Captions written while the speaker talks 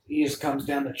he just comes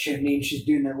down the chimney and she's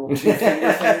doing that little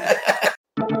two-finger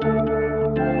thing.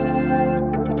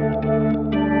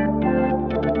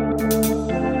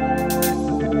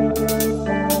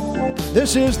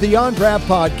 This is the On Draft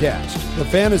Podcast, the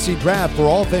fantasy draft for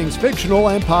all things fictional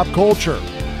and pop culture.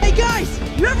 Hey guys,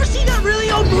 you ever seen that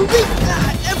really old movie,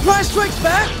 Empire Strikes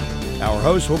Back? Our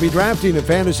host will be drafting a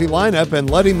fantasy lineup and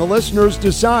letting the listeners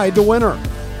decide the winner.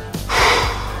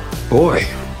 Boy,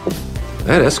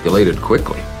 that escalated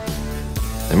quickly.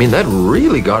 I mean, that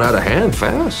really got out of hand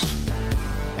fast.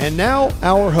 And now,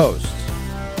 our hosts.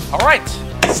 All right,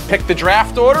 let's pick the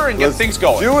draft order and get things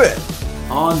going. Do it.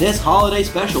 On this holiday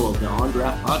special of the On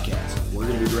Draft Podcast, we're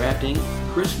going to be drafting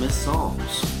Christmas songs.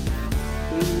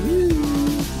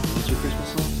 What's your Christmas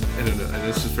song? I don't know.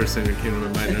 That's the first thing that came to my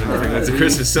mind. I don't think that's a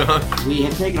Christmas song. We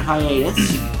have taken a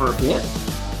hiatus for a bit,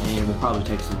 and we'll probably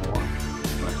take some more.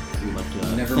 But we'd like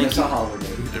to Never miss a holiday.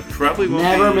 There probably won't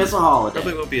Never be, miss a holiday.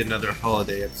 Probably won't be another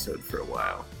holiday episode for a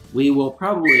while. We will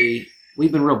probably...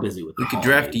 We've been real busy with We the could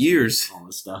draft holidays years. and all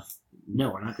this stuff.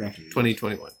 No, we're not drafting years.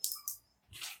 2021.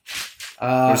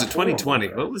 Or was it 2020?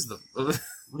 What was the... What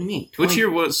do you mean? Which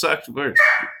year was sucked worse?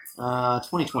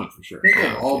 2020 for sure. I think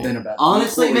they've all been about.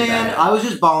 Honestly, equally man, bad. I was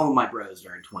just balling with my bros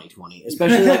during 2020,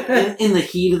 especially like in the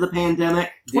heat of the pandemic.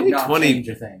 Did not 2020 change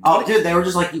a thing. Oh, dude, they were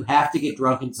just like, you have to get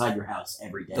drunk inside your house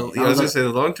every day. I And was I going to like, say, the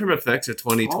long-term effects of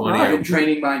 2020 All I've right. been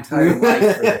training my entire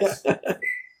life for this.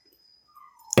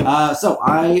 so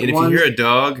I And if won. you hear a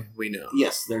dog, we know.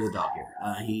 Yes, there's a dog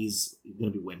here. He's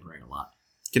going to be whimpering a lot.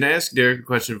 Can I ask Derek a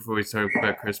question before we start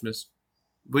about Christmas?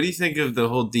 What do you think of the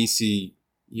whole DC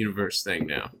universe thing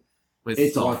now? With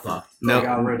It's all fucked. no, They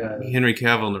got rid of Henry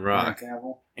Cavill and The Rock. Henry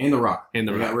Cavill. And The Rock. And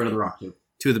The They Rock. got rid of The Rock, too.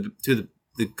 Two of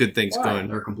the good things Why? going.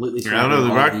 They're completely I don't know, scrapping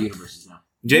The all Rock- the universes now.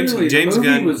 James Really, James the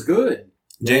movie Gunn was good.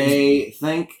 They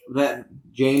think that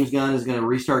James Gunn is going to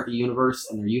restart the universe,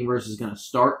 and their universe is going to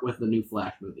start with the new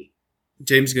Flash movie.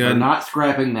 James They're Gunn not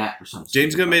scrapping that for some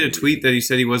James Gunn made a reason. tweet that he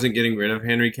said he wasn't getting rid of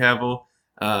Henry Cavill.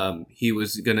 He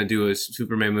was going to do a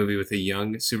Superman movie with a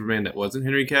young Superman that wasn't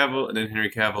Henry Cavill, and then Henry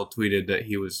Cavill tweeted that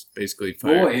he was basically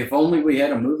fired. Boy, if only we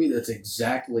had a movie that's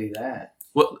exactly that.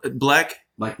 Well, Black,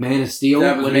 Like Man of Steel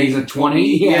That was when made he's in in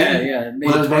 20. Yeah, yeah. When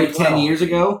it was made 10 years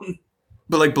ago.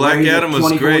 but like Where Black he's a Adam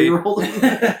was great.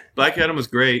 24-year-old. Black Adam was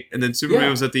great, and then Superman Yeah.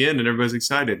 was at the end, and everybody's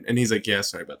excited, and he's like, "Yeah,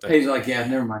 sorry about that." He's like, yeah,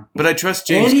 never mind. But I trust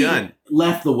James And he Gunn.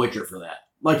 left The Witcher for that.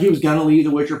 Like, he was going to leave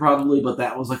The Witcher probably, but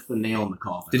that was like the nail in the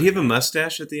coffin. Did he have a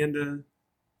mustache at the end of?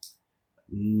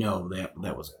 No, that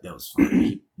was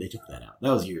fine. They took that out.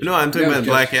 That was years No, ago. I'm talking That was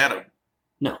about Black just- Adam.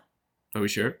 No. Are we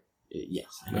sure? Yes,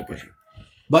 I think Okay. for sure.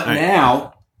 But All right.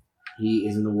 now, he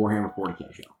is in the Warhammer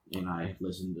 40k show. And I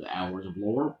listened to hours of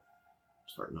lore. I'm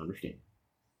starting to understand.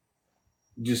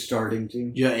 Just starting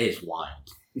to. Yeah, it's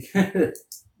wild.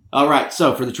 All right,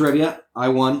 so for the trivia, I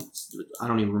won. I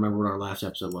don't even remember what our last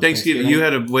episode was. Thanksgiving, you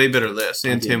had a way better list, I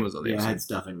and did. Tim was on the Yeah, I episode. had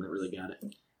stuffing that really got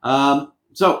it.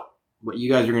 So, what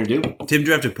you guys are going to do? Tim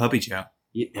drafted Puppy Chow.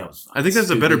 Yeah, that was I think that's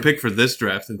a better stupid. pick for this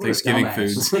draft than What a Thanksgiving dumbass.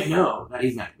 foods. No, that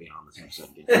he's not going to be on this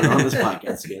episode again. Or on this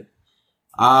podcast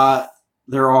again.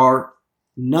 There are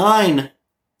 9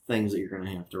 things that you're going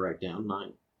to have to write down.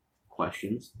 9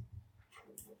 questions.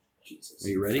 Jesus. Are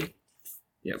you ready?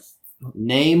 Yep.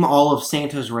 Name all of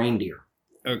Santa's reindeer.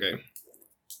 Okay.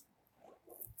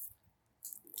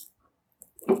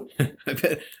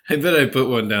 I bet I put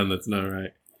one down that's not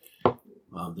right.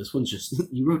 This one's just,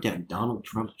 you wrote down Donald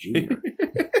Trump Jr.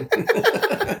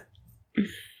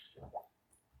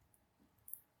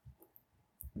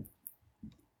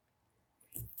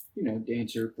 You know,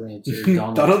 Dancer, Prancer,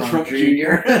 Donald, Donald Trump, Trump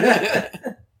Jr.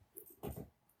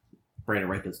 Brandon,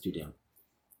 write those 2 down.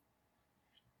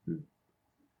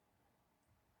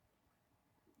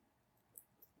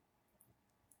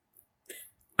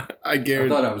 I I guarantee.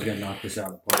 thought I was going to knock this out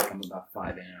of the park. I'm about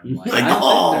 5 in. I'm like, Like, I don't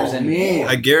oh, think there's any man.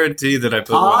 I guarantee that I put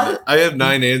Todd? one. I have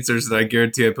 9 answers, and I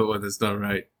guarantee I put one that's not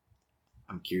right.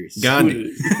 I'm curious.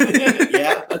 Gandhi.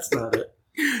 Yeah, that's not it.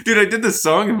 Dude, I did the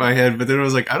song in my head, but then I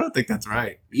was like, I don't think that's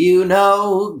right. You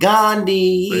know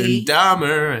Gandhi. And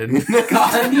Dahmer and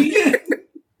Gandhi.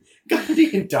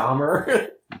 Gandhi and Dahmer.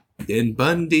 and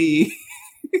Bundy,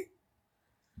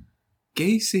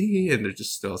 Gacy, and they're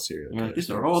just all serial Yeah, killers. these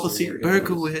are all the serial killers.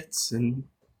 Berkowitz and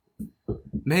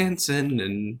Manson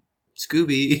and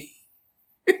Scooby.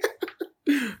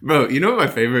 Bro, you know what my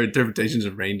favorite interpretations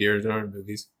of reindeers are in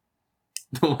movies?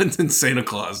 The ones in Santa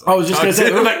Claus. I was just going to say,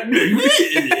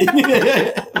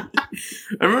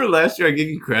 I remember last year I gave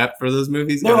you crap for those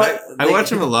movies. No, and I they- watch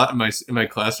them a lot in my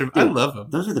classroom. I Dude. love them.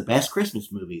 those are the best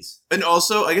Christmas movies. And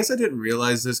also, I guess I didn't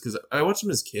realize this because I watched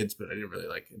them as kids, but I didn't really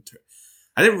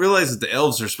I didn't realize that the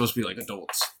elves are supposed to be like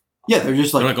adults. Yeah, they're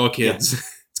just They're like like all kids.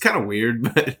 It's kind of weird,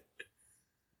 but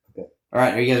All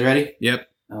right, are you guys ready? yep.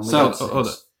 We So- got Hold on.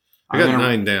 six. I got I'm gonna-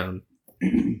 9 down.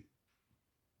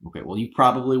 Okay, well, you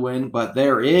probably win, but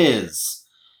there is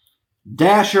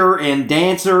Dasher and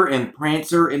Dancer and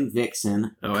Prancer and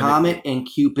Vixen, Oh, I Comet and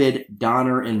Cupid,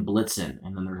 Donner and Blitzen,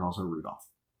 and then there's also Rudolph.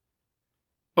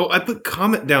 Oh, I put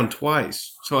Comet down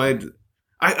twice. So I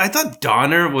thought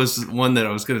Donner was one that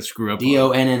I was going to screw up. on.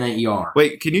 Donner.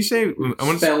 Wait, can you say? I want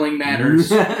to Spelling matters.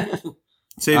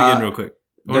 say it again real quick.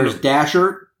 I wanna- There's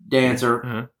Dasher, Dancer,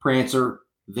 Uh-huh. Prancer,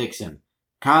 Vixen,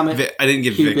 Comet, I didn't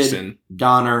give Cupid, Vixen.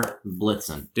 Donner,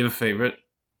 Blitzen. Do you have a favorite?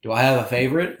 Do I have a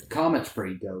favorite? Comet's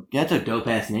pretty dope. That's a dope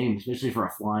ass name, especially for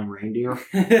a flying reindeer.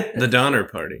 The Donner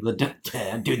Party.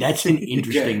 Dude, that's an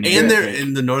interesting name. And they're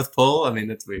in the North Pole. I mean,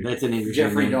 that's weird. That's an interesting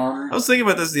Jeffrey name. Donner. I was thinking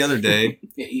about this the other day.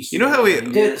 Yeah, You know how we-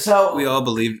 Dude, so We all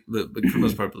believed, but for the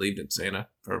most part, believed in Santa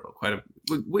for quite a.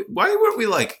 Why weren't we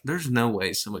like? There's no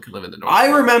way someone could live in the North. I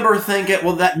Pole. remember thinking,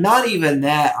 well, that not even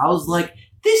that. I was like,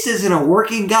 this isn't a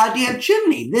working goddamn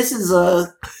chimney. This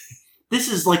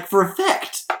is like for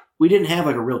effect. We didn't have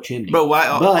like a real chimney. But why?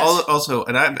 But- Also,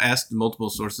 and I've asked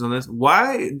multiple sources on this.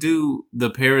 Why do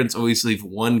the parents always leave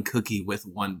one cookie with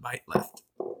one bite left?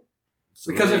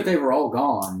 Because if they were all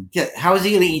gone, Yeah, how is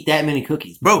he going to eat that many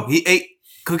cookies? Bro, he ate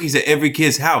cookies at every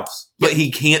kid's house, but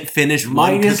he can't finish one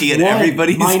Minus cookie at one.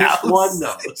 everybody's Minus house. one,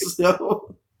 though.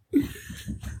 So,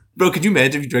 Bro, could you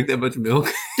imagine if you drank that much milk?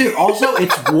 dude, also,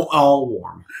 it's all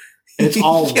warm. It's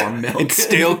all Yeah, warm milk. It's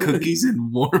stale cookies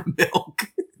and warm milk.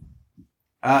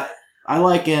 I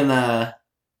like in the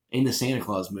Santa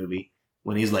Claus movie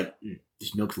when he's like,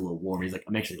 this milk's a little warm. He's like,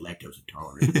 I'm actually lactose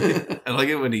intolerant. I like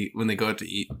it when they go out to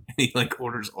eat and he like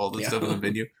orders all the Yeah. stuff on the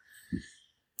menu.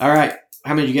 All right.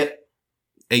 How many did you get?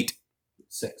 8.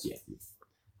 6. Yeah.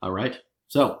 All right.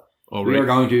 So All we are right.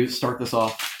 going to start this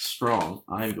off strong.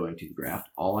 I'm going to draft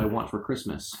All I Want for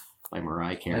Christmas by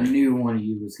Mariah I Carey. knew one of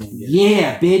you was going to get it.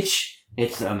 Yeah, bitch.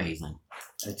 It's amazing.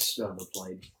 It's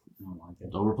overplayed. I don't like it.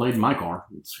 It's overplayed in my car.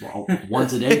 It's a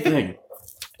once a day thing.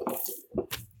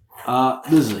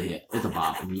 This is a hit. It's a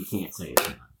bop, and you can't say it's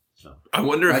not. So I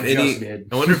wonder if I any. just did.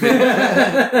 I wonder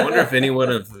if any one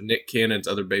of Nick Cannon's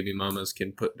other baby mamas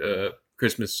can put a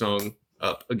Christmas song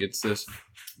up against this.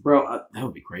 bro, that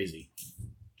would be crazy.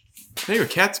 I think your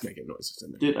cat's making noises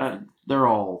in there. Dude, they're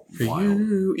all wild.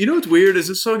 You know what's weird is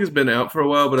this song has been out for a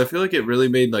while, but I feel like it really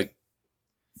made like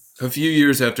a few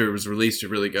years after it was released, it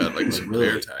really got like some Really?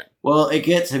 airtime. Well, it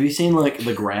gets. Have you seen like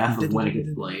the graph of when it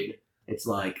gets played? It's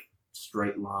like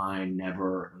straight line,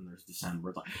 never, and there's December.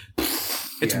 It's like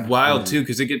It's Yeah. wild too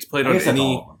because it gets played I on guess that's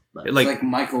any all of them, but- It's like like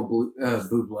Michael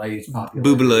Bublé's popular.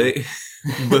 Bublé.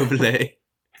 Bublé.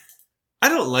 I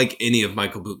don't like any of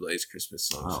Michael Bublé's Christmas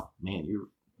songs. Oh man, you're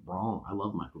wrong. I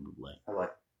love Michael Bublé. I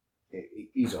like.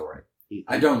 He's all right.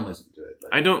 I don't listen to it.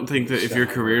 But I don't think that if your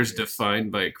Stuff I career is like.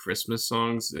 defined by Christmas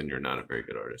songs, then you're not a very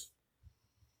good artist.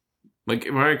 Like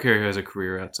Mariah Carey has a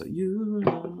career outside. You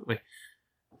know, like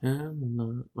I'm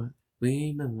alone, but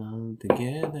we belong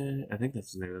together. I think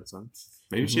that's the name of that song.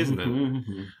 Maybe she isn't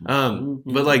that.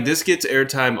 But like this gets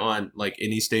airtime on like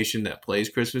any station that plays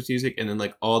Christmas music, and then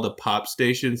like all the pop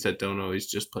stations that don't always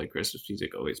just play Christmas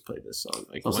music always play this song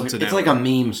like It's once like, an it's hour. like a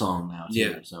meme song now. Too,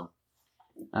 Yeah. So,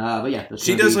 but yeah, that's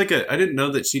She gonna does be- like a. I didn't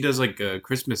know that she does like a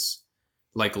Christmas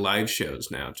like live shows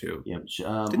now too. Yeah.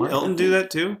 Didn't Elton do that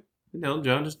too? Didn't Elton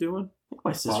John just do one? I think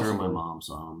my sister and my Possibly. mom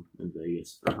saw him in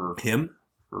Vegas. Or her. Him?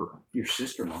 Her. Your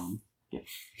sister, mom. Yeah.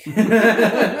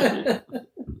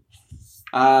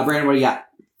 Brandon, what do you got?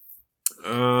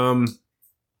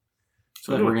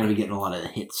 So we're going to be getting a lot of the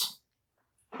hits.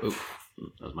 Oh.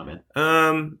 That was my bad.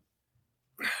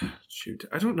 Shoot.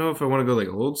 I don't know if I want to go like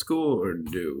old school or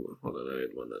new. Hold on, I had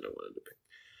one that I wanted to pick.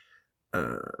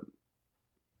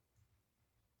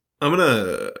 I'm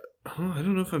gonna. Oh, I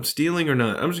don't know if I'm stealing or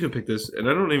not. I'm just gonna pick this, and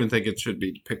I don't even think it should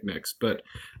be picked next. But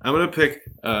I'm gonna pick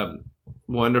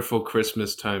 "Wonderful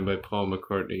Christmas Time" by Paul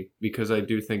McCartney because I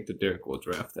do think that Derek will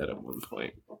draft that at one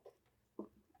point.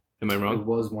 Am I It wrong?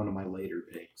 was one of my later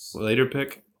picks. Later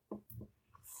pick.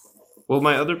 Well,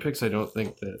 my other picks, I don't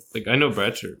think that. Like, I know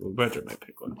Bratcher. Well, Bratcher might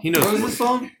pick one. He knows. What was one. this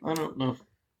song? I don't know.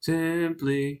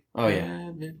 Simply. Oh, yeah.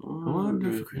 having a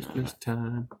wonderful Christmas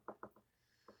time.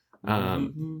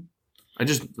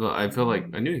 I feel like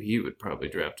I knew he would probably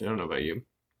draft it. I don't know about you,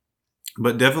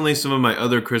 but definitely some of my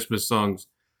other Christmas songs.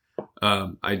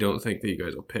 I don't think that you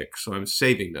guys will pick, so I'm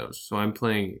saving those. So I'm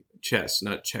playing chess,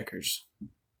 not checkers.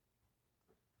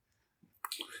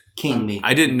 King me.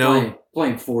 I didn't know.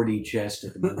 Playing 4D chess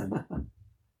at the moment.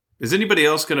 Is anybody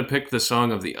else going to pick the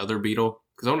song of the other Beatle?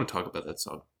 Because I want to talk about that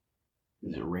song.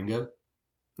 Is it Ringo?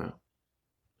 No.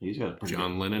 He's got a pretty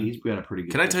John good, Lennon. He's got a pretty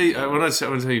good. Can I tell you? I want to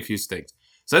tell you a few things.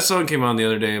 So that song came on the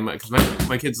other day, because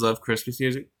my kids love Christmas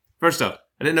music. First off,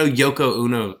 I didn't know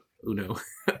Yoko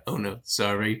Ono.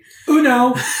 Sorry,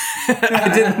 Uno.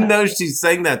 I didn't know she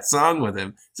sang that song with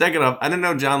him. Second off, I didn't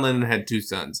know John Lennon had 2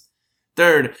 sons.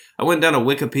 Third, I went down a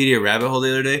Wikipedia rabbit hole the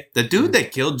other day. The dude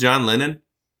that killed John Lennon,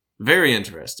 very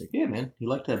interesting. Yeah, man, he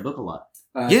liked that book a lot.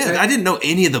 Yeah, I didn't know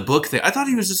any of the book thing. I thought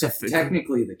he was just a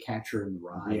technically the Catcher in the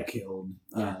Rye Yeah. killed.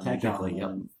 Technically,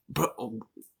 yep. But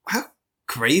how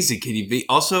crazy can you be?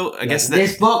 Also, I guess that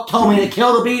this book told me to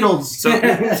kill the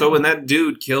Beatles. so when that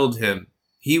dude killed him,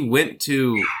 he went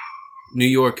to New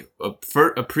York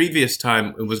a previous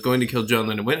time and was going to kill John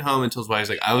Lennon. Went home and told his wife, he's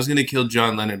like, I was going to kill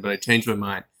John Lennon, but I changed my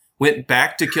mind. Went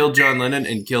back to kill John Lennon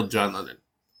and killed John Lennon.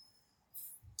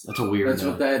 That's a weird. That's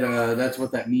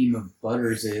what that meme of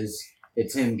Butters is.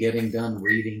 It's him getting done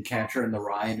reading Catcher in the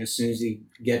Rye, and as soon as he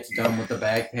gets done with the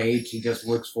back page, he just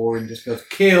looks forward and just goes,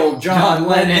 "Kill John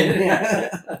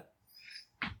Lennon."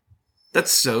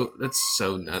 That's so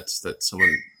nuts that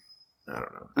someone, I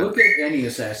don't know. Look at any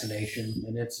assassination,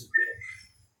 and it's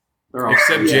They're all-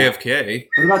 Except yeah. JFK.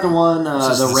 What about the one, This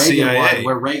is the the Reagan CIA. one,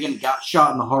 where Reagan got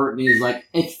shot in the heart, and he was like,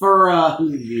 "It's for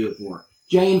who did you do it for?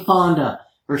 Jane Fonda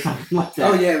or something like that."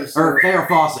 oh yeah, it was Or Farrah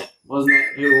Fawcett, wasn't it?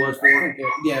 Who it was for?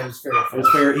 yeah, it was fair. It was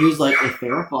Farrah. He was like, if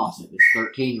Farrah Fawcett, this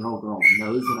 13-year-old girl,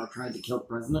 knows that I tried to kill the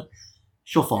president,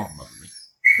 she'll fall in love with me.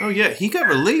 Oh yeah, he got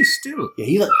released too. Yeah,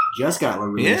 he just got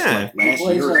released Yeah. like He last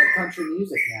plays year. country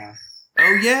music now.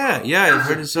 Oh yeah, I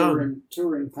heard his He's a song.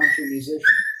 touring country musician.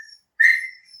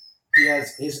 He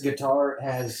has his guitar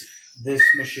has "This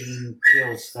Machine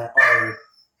Kills" or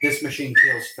 "This Machine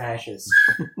Kills Fascists."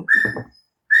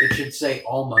 It should say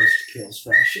 "Almost Kills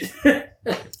Fascists."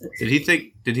 Did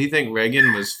he think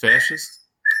Reagan was fascist?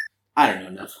 I don't know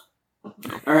enough.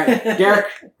 All right, Derek,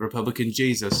 Republican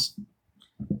Jesus.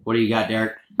 what do you got,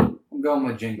 Derek? I'm going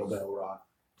with Jingle Bell Rock.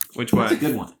 Which That's a one?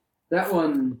 good one. That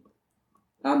one,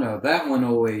 I don't know. That one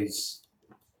always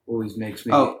makes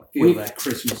me Oh, feel we've- that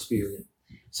Christmas spirit.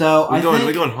 So We I going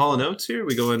think Hall and Oates here?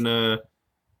 We going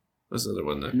what's the other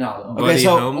one there? No, Okay, Buddy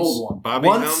so- Holmes? old one. Bobby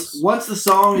Holmes? once the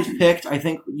song is picked, I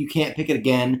think you can't pick it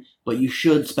again, but you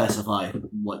should specify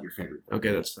what your favorite.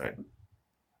 Okay, that's fine.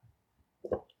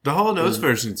 The Hall and Oates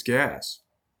version's gas.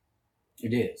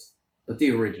 it is, but the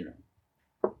original.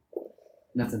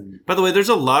 Nothing. By the way, there's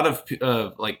a lot of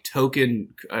like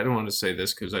token. I don't want to say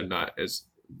this because I'm not as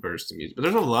versed in music, but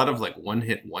there's a lot of like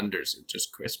one-hit wonders in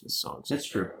just Christmas songs. That's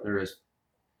true. There is.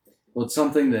 Well, it's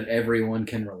something that everyone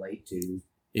can relate to.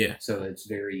 Yeah. So it's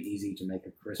very easy to make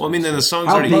a Christmas. Well, I mean, then the song's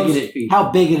How already big most it is? people. How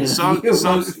big it is? Song-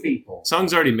 most people.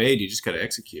 song's already made. You just gotta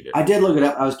execute it. I did look it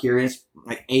up. I was curious.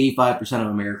 Like 85% of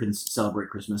Americans celebrate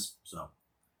Christmas, so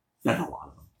that's a lot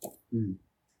of them. Mm.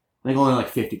 I think only like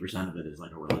 50% of it is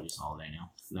like a religious holiday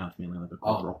now. Now it's mainly like a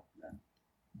cultural.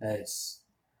 It's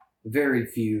very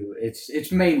few.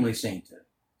 It's mainly Santa.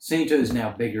 Santa is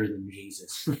now bigger than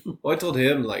Jesus. Well, I told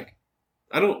him like,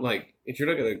 I don't like if you're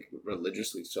not gonna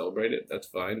religiously celebrate it, that's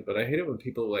fine. But I hate it when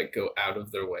people like go out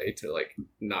of their way to like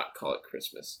not call it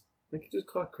Christmas. Like, you just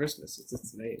call it Christmas. It's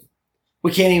its name.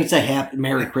 We can't even say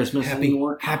Merry Christmas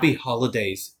anymore. Happy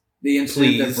holidays. The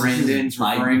incident Please. that Brandon's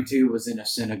Biden. referring to was in a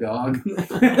synagogue.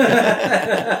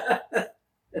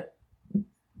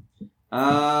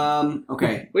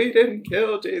 Okay. We didn't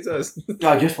kill Jesus. No,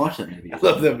 I just watched that movie. I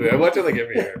love that movie. I watch it like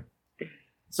every year.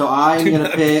 So I'm Do gonna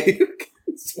not pick.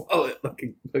 swallow it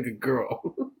like a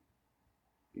girl.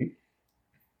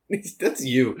 That's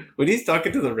you. When he's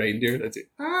talking to the reindeer, that's it.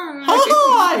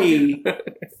 Hi.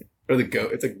 Or the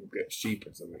goat. It's like a sheep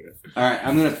or something like that. All right,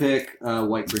 I'm gonna pick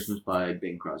 "White Christmas" by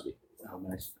Bing Crosby. Oh,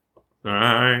 nice.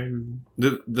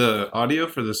 The audio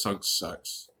for this song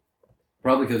sucks.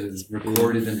 Probably because it was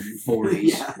recorded in the 40s.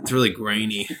 Yeah. It's really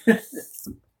grainy.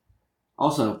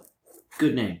 Also,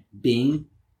 good name, Bing.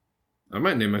 I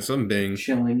might name my son Bing.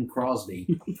 Chilling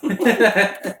Crosby.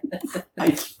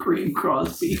 Ice cream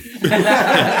Crosby.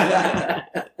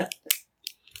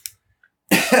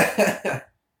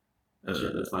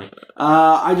 Shit, that's funny.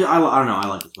 I don't know. I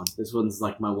like this one. This one's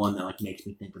like my one that like makes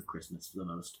me think of Christmas the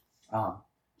most.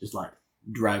 Just like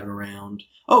driving around.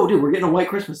 Oh, dude, we're getting a White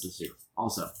Christmas this year,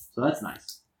 also. So that's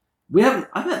nice. I've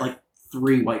had like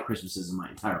 3 White Christmases in my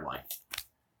entire life.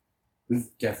 We've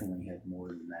definitely had more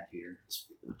than that here.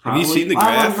 Have you seen the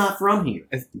Probably graph? I'm not from here.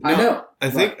 I know. I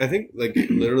think like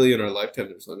literally in our lifetime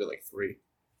there's only like 3.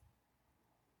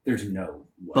 There's no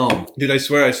way. Boom. Dude, I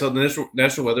swear I saw the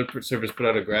National Weather Service put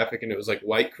out a graphic and it was like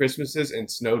white Christmases and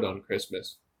snowed on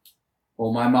Christmas.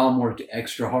 Well, my mom worked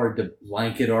extra hard to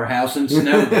blanket our house in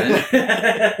snow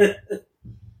then.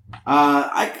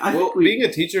 I think being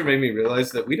a teacher made me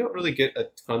realize that we don't really get a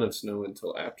ton of snow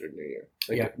until after New Year.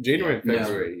 January and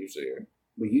February usually are.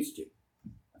 We used to.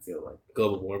 I feel like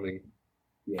Global warming.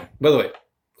 Yeah. By the way,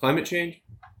 climate change,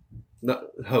 no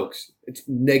hoax. It's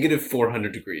negative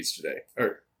 400 degrees today,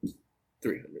 or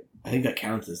 300. I think that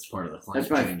counts as part of the climate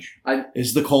That's change.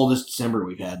 It's the coldest December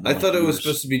we've had. In I thought it was years.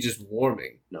 supposed to be just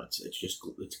warming. No, it's just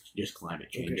climate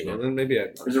change. Okay, well, then maybe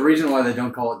there's a reason why they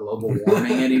don't call it global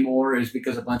warming anymore is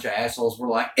because a bunch of assholes were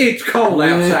like, it's cold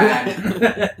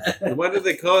outside. Why did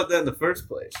they call it that in the first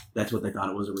place? That's what they thought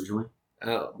it was originally.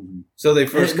 Oh, so they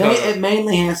first called it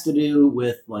mainly has to do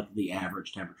with like the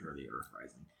average temperature of the Earth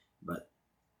rising, but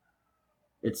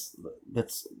there's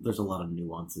a lot of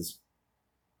nuances.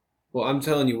 Well, I'm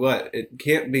telling you what, it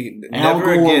can't be. Al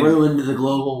Never Gore again. ruined the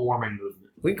global warming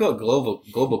movement. We call it global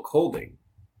colding.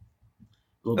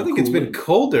 Global I think it's been cooling.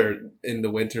 colder in the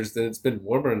winters than it's been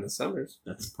warmer in the summers.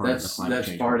 That's part of the climate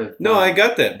change. part of. No, I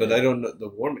got that, but I don't know the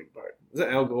warming part. Is that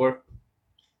Al Gore?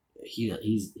 He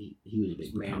was a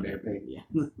big Man Bear Pig. Yeah,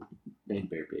 Man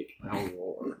Bear Pig. Al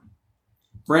Gore.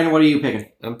 Brandon, what are you picking?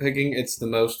 I'm picking "It's the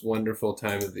Most Wonderful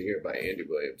Time of the Year" by Andy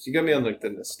Williams. You got me on like the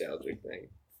nostalgic thing.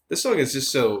 This song is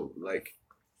just so like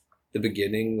the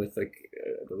beginning with like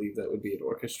I believe that would be an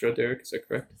orchestra. Derek, is that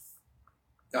correct?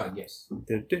 Oh yes.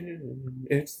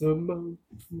 It's the most.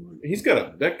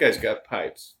 That guy's got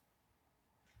pipes.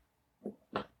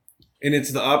 And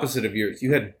it's the opposite of yours.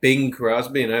 You had Bing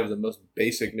Crosby, and I have the most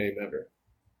basic name ever.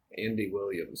 Andy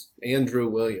Williams. Andrew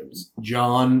Williams.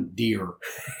 John Deere.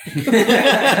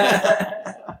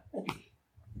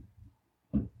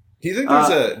 Do you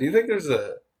think there's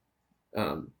a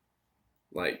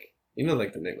like you know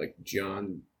like the name like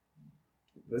John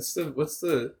what's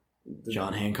the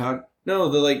John Hancock? No,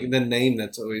 the name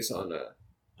that's always on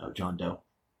John Doe.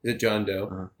 Is it John Doe?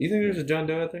 Uh-huh. You think there's a John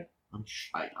Doe out there? I'm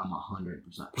 100%.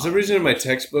 For some reason in my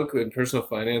textbook in personal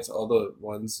finance, all the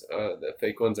ones, the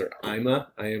fake ones are IMA,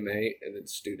 and then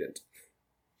student.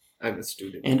 I'm a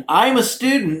student. And I'm a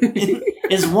student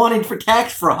is wanted for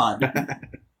tax fraud.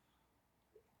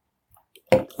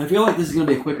 I feel like this is going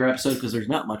to be a quicker episode because there's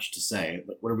not much to say.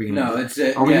 But what are we going to do? No, it's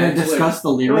it. Are we going to discuss the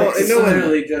lyrics? It's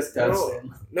literally just us.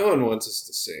 No one wants us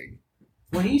to sing.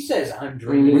 When he says, I'm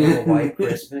dreaming of a white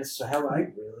Christmas, so how I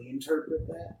really interpret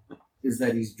that is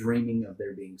that he's dreaming of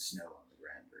there being snow on the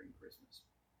ground during Christmas.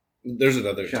 There's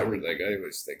another interpretation. I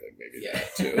always think like maybe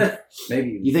that too.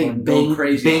 Maybe you think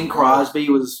Bing Crosby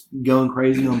was going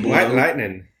crazy on Blow? White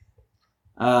lightning.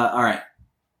 All right,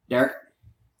 Derek.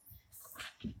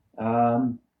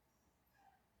 I'm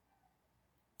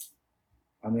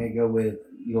gonna go with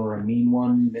You're a Mean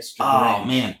One, Mr. Oh Grinch.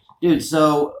 man, dude.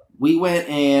 So we went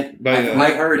and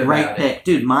Mike heard great about pick, it.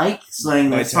 dude. Mike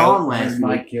sang the song last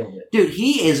Mike week. killed it. Dude,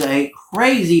 he is a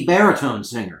crazy baritone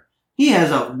singer. He has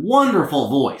a wonderful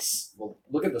voice. Well,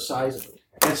 look at the size of it.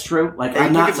 That's true. Like, Are you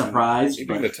I'm not thinking- surprised. You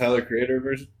But think the Tyler Creator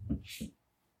version?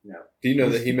 No. Do you know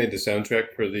that he made the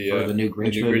soundtrack for the for the new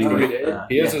Grinch new movie. Grinch movie?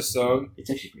 He has yeah. a song. It's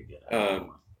actually pretty good.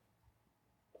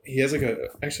 He has like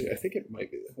actually I think it might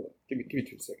be. Hold on, give me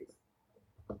 2 seconds.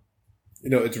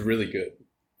 You know, it's really good.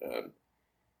 The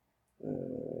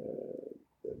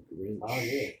Grinch. Oh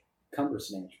yeah,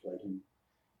 Cumbersnatch played him.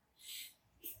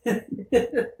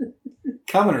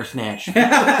 Coming or Snatch. Oh,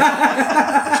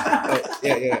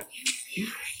 yeah.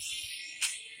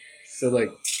 So like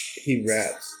he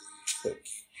raps,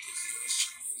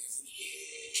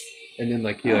 and then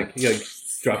like he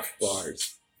drops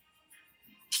bars.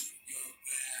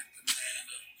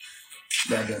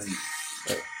 That doesn't.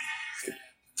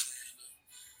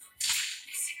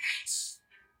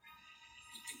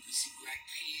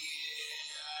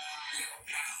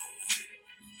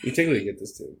 You technically get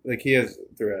this too. Like he has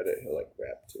throughout it, he'll like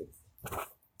rap too.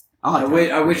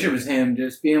 I wish it was him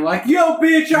just being like, "Yo,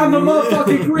 bitch, I'm the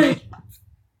motherfucking Grinch."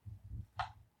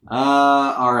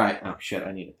 All right. Oh shit!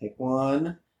 I need to pick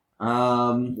one.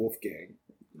 Wolfgang.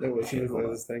 That was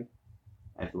this thing.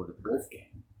 I have to look at the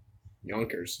Wolfgang.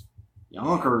 Yonkers.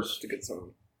 Yonkers. It's a good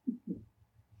song.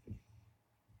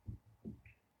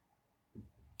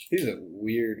 He's a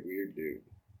weird dude.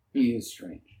 He is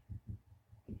strange.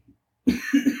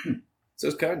 So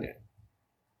is Kanye.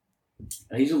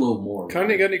 He's a little more.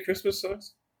 Kanye got any Christmas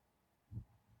songs?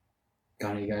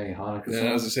 Kanye got any Hanukkah No,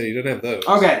 I was gonna say you don't have those.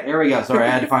 Okay, there we go. Sorry, I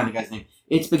had to find the guy's name.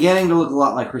 It's beginning to look a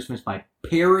lot like Christmas by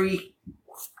Perry.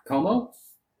 Como?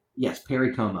 Yes,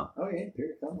 Perry Como. Oh yeah,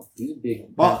 Perry Como. He's a big,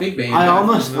 Well, big band. I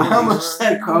almost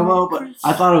said Como, but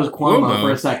I thought it was Cuomo Cuomo.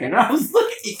 for a second. I was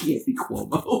looking. It can't be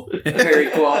Cuomo. Perry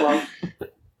Como.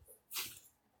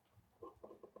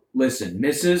 Listen,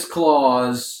 Mrs.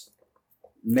 Claus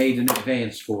made an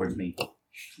advance towards me.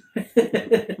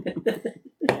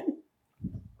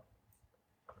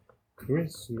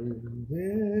 Christmas.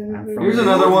 Here's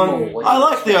another one. I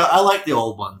like the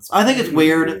old ones. I think it's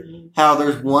weird how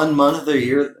there's 1 month of the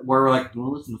year where we're like, do you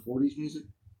want to listen to 40s music?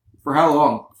 For how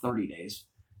long? 30 days.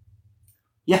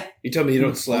 Yeah. You tell me you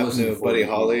don't slap Listen to no Buddy 40s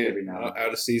Holly every now and then.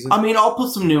 out of season? I mean, I'll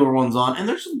put some newer ones on, and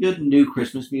there's some good new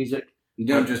Christmas music. You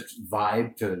don't just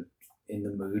vibe to "In the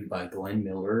Mood" by Glenn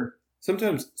Miller.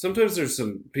 Sometimes there's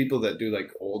some people that do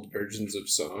like old versions of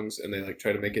songs and they like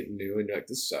try to make it new and you're like,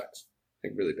 this sucks.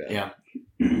 Like really bad. Yeah.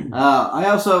 I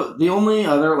also, the only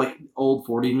other like old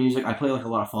 40s music, I play like a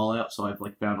lot of Fallout, so I've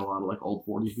like found a lot of like old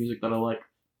 40s music that I like.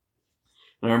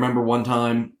 And I remember one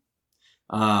time,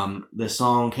 this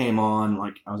song came on,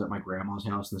 like I was at my grandma's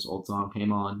house and this old song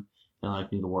came on and I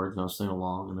like knew the words and I was singing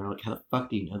along and they're like, how the fuck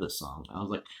do you know this song? I was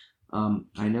like,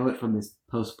 I know it from this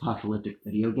post-apocalyptic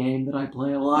video game that I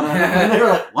play a lot of. And they were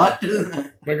like, what?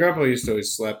 My grandpa used to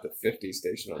always slap the 50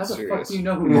 station on How the fuck Sirius. do you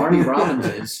know who Marty Robbins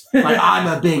is? Like, I'm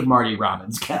a big Marty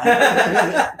Robbins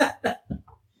guy.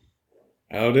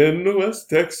 Out in the West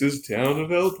Texas town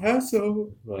of El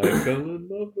Paso, I fell in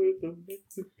love with a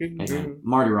Mexican Hey, girl. man,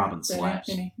 Marty Robbins slaps.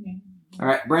 All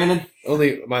right, Brandon.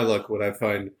 Only my luck would I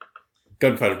find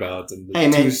Gunfighter Ballads and the Hey,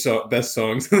 man. two best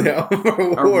songs in the album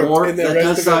are Or Warped, Warped, and the that rest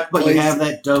does of suck, it but you plays- have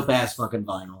that dope-ass fucking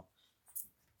vinyl.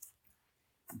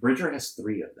 Bridger has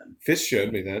 3 of them. Fish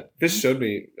showed me that. Fish showed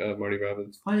me Marty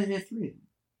Robbins. Why did they have 3 of them?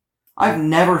 I've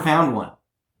never found one.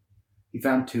 He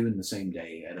found 2 in the same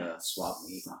day at a swap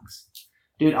meet.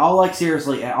 Dude,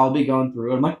 seriously, I'll be going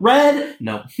through it. I'm like, red?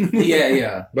 No.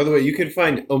 Yeah. By the way, you can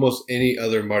find almost any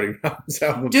other Marty Robbins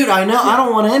album. Dude, I know. I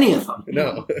don't want any of them.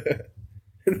 No.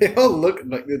 They all look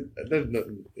like there's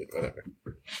nothing. Whatever.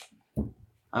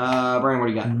 Brian, what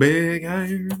do you got? Big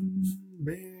Iron.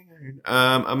 Big Iron.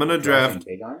 I'm going to draft.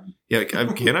 Big Iron? Yeah,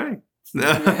 can I?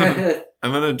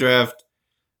 I'm going to draft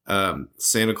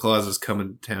Santa Claus is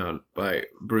Coming to Town by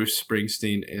Bruce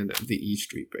Springsteen and the E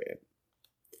Street Band.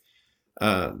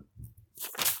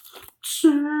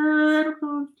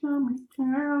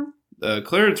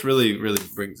 Clarence really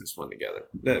brings this one together.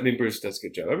 I mean, Bruce does a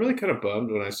good job. I'm really kind of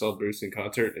bummed when I saw Bruce in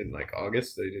concert in like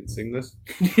August that he didn't sing this.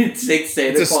 Santa It's a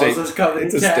Claus staple. is coming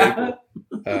It's a to staple.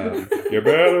 town. You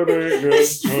better be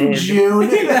good. June.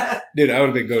 Dude, I would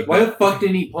have been going. Why the fuck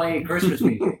didn't he play Christmas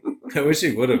music? I wish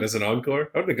he would have as an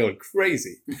encore. I would have been going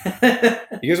crazy. You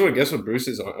guys want to guess what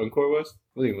Bruce's encore was?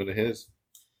 I think one of his.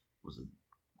 Was it?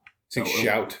 It's like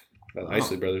Shout by the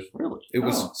Isley Brothers. Really? It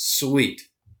was sweet.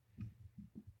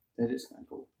 That is kind of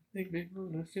cool.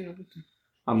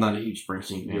 I'm not a huge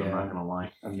Springsteen fan, I'm Yeah. not going to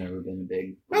lie. I've never been a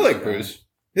big. I like guy. Bruce.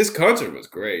 His concert was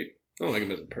great. I don't like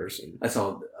him as a person. I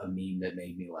saw a meme that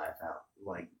made me laugh out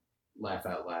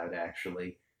loud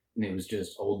actually, and it was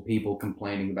just old people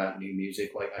complaining about new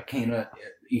music. Like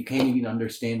you can't even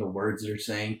understand the words they're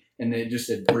saying, and it just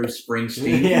said Bruce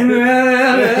Springsteen.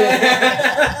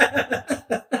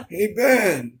 Hey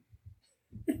Ben.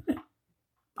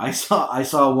 I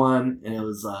saw one, and it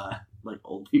was like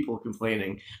old people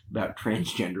complaining about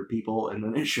transgender people, and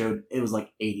then it was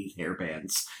like 80s hair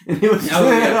bands, and it was.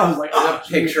 Oh, yeah. I was like, oh, A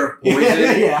picture of Poison.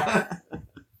 yeah.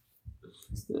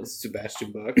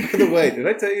 Sebastian Bach. By the way, did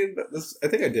I tell you about this? I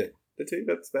think I did. Did I tell you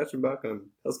about Sebastian Bach on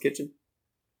Hell's Kitchen?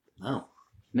 No.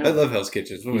 No, I love Hell's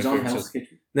Kitchen. It's one of he's my on favorite Hell's shows.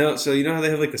 Kitchen. No, so you know how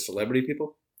they have like the celebrity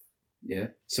people? Yeah.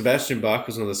 Sebastian Bach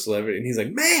was one of the celebrity, and he's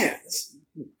like, man, it's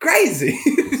crazy.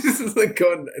 This is like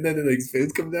going, and then like his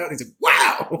food comes out, and he's like,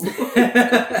 wow.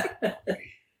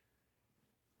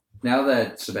 Now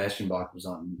that Sebastian Bach was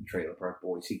on Trailer Park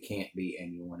Boys, he can't be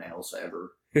anyone else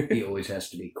ever. He always has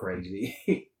to be crazy.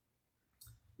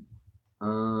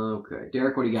 Okay.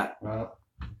 Derek, what do you got?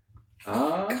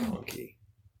 Conky.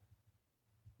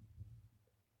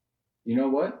 You know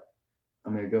what?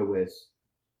 I'm gonna go with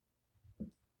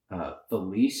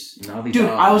Feliz Navidad. Dude,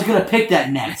 I was going to pick that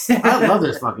next. I love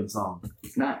this fucking song.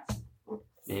 It's not.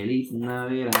 Feliz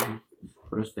Navidad.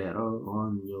 Prospero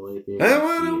on your way. I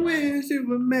want to wish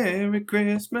you a Merry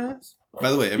Christmas.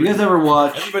 By the way, You guys ever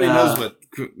watch? everybody knows what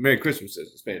Merry Christmas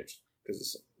is in Spanish.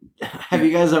 Have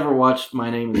you guys ever watched My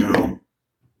Name Is Earl?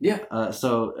 Yeah.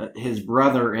 So his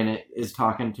brother in it is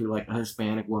talking to like a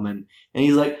Hispanic woman, and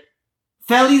he's like,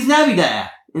 "Feliz Navidad,"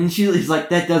 and he's like,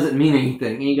 "That doesn't mean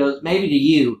anything." And he goes, "Maybe to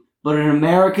you, but in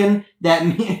American that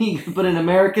means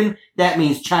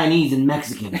Chinese and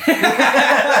Mexican."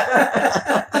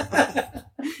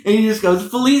 And he just goes,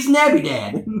 "Feliz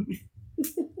Navidad."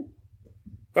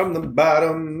 From the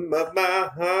bottom of my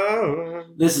heart.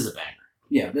 This is a banger.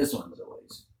 Yeah, this one's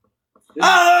always.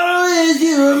 Oh, is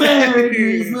you a Merry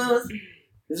Christmas?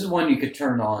 This is one you could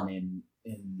turn on in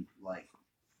like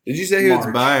Did you say who it's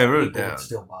March, by? I wrote it people down. would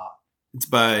still bop. It's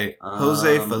by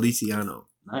Jose Um, Feliciano.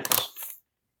 Nice.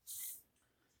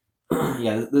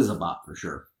 Yeah, this is a bop for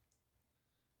sure.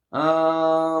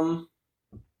 Ooh,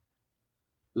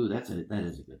 that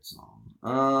is a good song.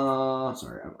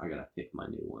 Sorry, I gotta pick my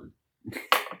new one. I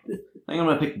think I'm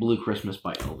gonna pick "Blue Christmas"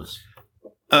 by Elvis.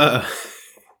 Last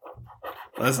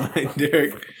night,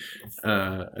 Derek,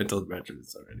 I told Patrick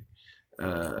this already.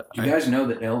 Do you guys know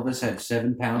that Elvis had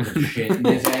 7 pounds of shit in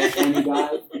his ass when he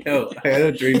died? No, I had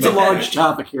a dream. It's a large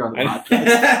topic here on the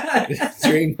podcast.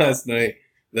 Dream last night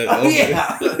that Oh, Elvis,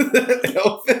 yeah.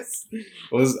 Elvis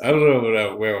was, I don't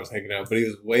know where I was hanging out, but he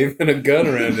was waving a gun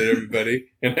around at everybody,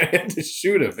 and I had to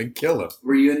shoot him and kill him.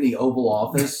 Were you in the Oval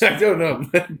Office? I don't know.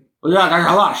 Well, yeah,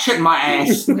 there's a lot of shit in my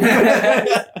ass.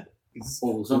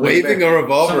 Oh, somebody Waving better- a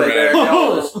revolver somebody better around.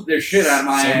 tell us there's shit out of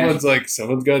my Someone's ass. like,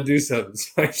 someone's got to do something.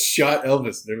 So I shot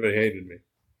Elvis, and everybody hated me.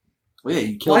 Well, yeah,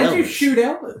 you killed Why Elvis. did you shoot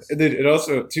Elvis? And then, and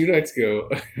also, 2 nights ago,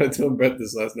 I told Brett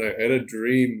this last night. I had a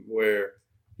dream where,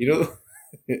 you know,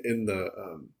 in the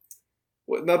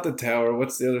what? Not the tower.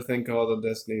 What's the other thing called on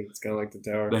Destiny? It's kind of like the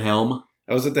tower. The helm.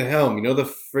 I was at the helm. You know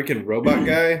the freaking robot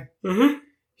guy. Mm-hmm.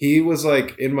 He was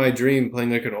like in my dream playing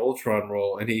like an Ultron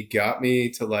role, and he got me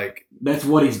to like, That's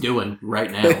what he's doing right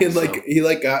now. and, so. like he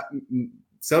like got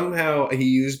somehow he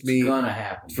used It's me gonna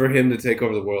happen. for him to take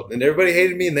over the world, and everybody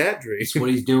hated me in that dream. That's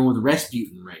what he's doing with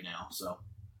Rasputin right now. So,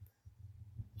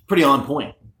 pretty on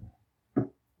point.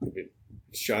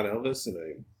 Shot Elvis, and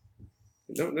I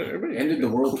no everybody Ended the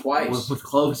world twice. With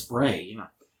Clovis Bray. Yeah.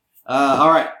 All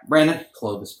right, Brandon.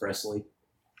 Clovis Presley.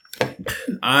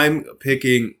 I'm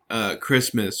picking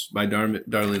Christmas by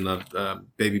Darlene Love.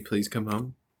 Baby, please come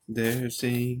home. They're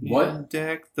singing What?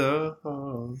 Deck the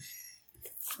Halls.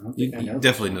 I don't You, think I know you that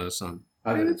definitely song. know the song.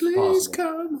 I Baby, think it's please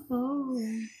possible. come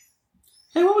home.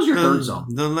 Hey, what was your third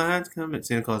song? The lights come at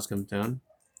Santa Claus comes down.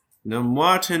 And I'm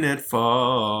watching it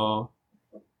fall.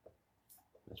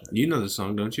 You know the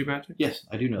song, don't you, Patrick? Yes,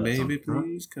 I do know that Baby, song.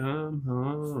 please come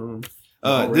home.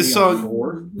 Already This on song.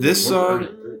 4? This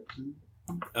We're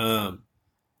song.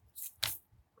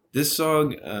 This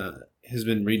song has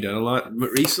been redone a lot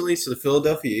recently. So the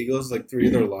Philadelphia Eagles, like 3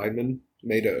 of their linemen,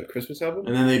 made a Christmas album.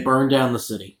 And then they burned down the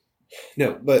city.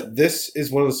 No, but this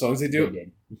is one of the songs they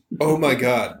do. Oh my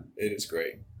god, it is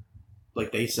great.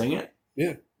 Like they sing it?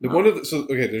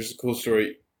 There's a cool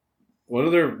story. One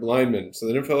of their linemen, so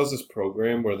the NFL has this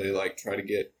program where they like try to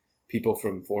get people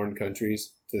from foreign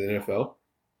countries to the NFL.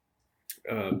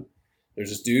 There's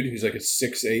this dude who's like a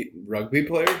 6'8" rugby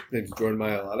player named Jordan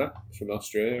Mailata. He's from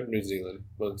Australia or New Zealand,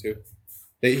 one of the two.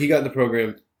 He got in the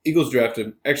program. Eagles drafted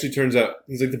him. Actually, turns out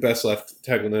he's like the best left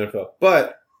tackle in the NFL.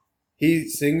 But he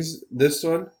sings this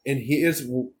one, and he is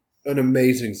an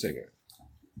amazing singer.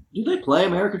 Do they play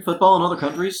American football in other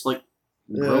countries? Like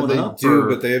growing They up? do, or,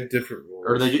 but they have different rules.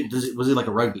 or they was he like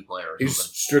a rugby player or He was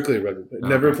something? strictly a rugby player. Okay.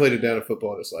 Never played a down of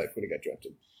football in his life when he got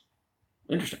drafted.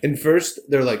 Interesting. And first,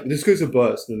 they're like, this guy's a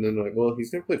bust. And then they're like, well,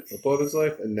 he's never played football in his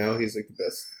life, and now he's like the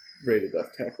best rated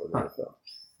left tackle in the NFL.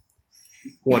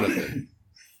 One of them.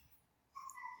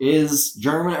 Is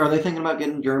Germany, are they thinking about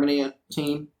getting Germany a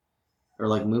team? Or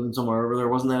like moving somewhere over there?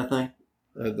 Wasn't that a thing?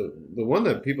 The one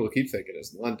that people keep thinking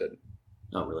is London.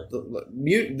 Not really.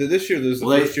 This year, this is the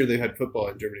Well, first year they had football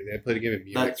in Germany. They had played a game in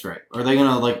Munich. That's right. Are they going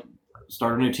to like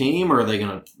start a new team or are they going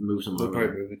to move somewhere They'll over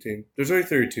probably there? move the team. There's only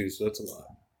 32, so that's a lot.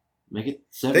 Make it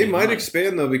 70. They might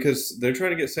expand, though, because they're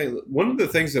trying to get St. Louis. One of the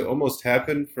things that almost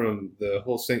happened from the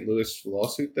whole St. Louis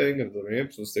lawsuit thing of the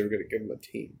Rams was they were going to give them a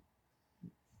team.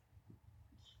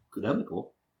 That'd be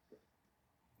cool.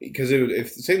 Because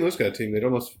if St. Louis got a team, they'd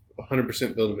almost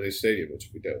 100% build a new stadium, which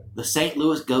would be dope. The St.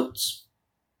 Louis Goats.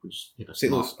 Which pick a St.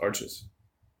 small- Louis Arches.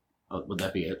 Oh, would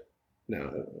that be it?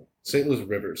 No. St. Louis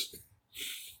Rivers.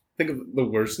 Think of the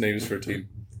worst names for a team.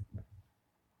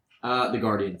 The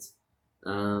Guardians.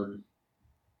 All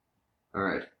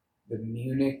right. The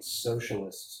Munich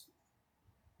Socialists.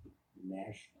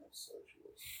 National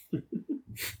Socialists.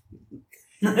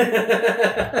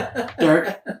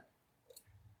 Derek,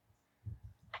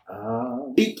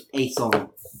 Beat. pick a song.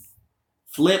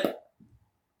 Flip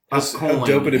a How coin.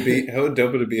 dope would it be? How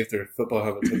dope would it be if their football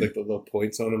helmets had like the little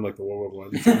points on them, like the World War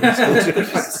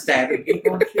I? Stabbing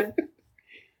people and shit.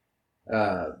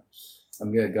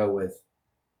 I'm gonna go with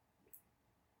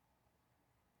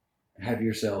 "Have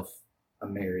Yourself a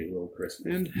Merry Little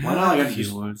Christmas." And Why not? I gotta have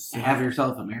just yours. have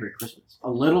yourself a Merry Christmas. A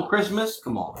little Christmas?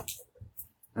 Come on.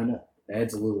 I know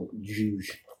adds a little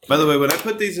juice. By the way, when I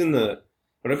put these in the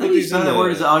How do you spell that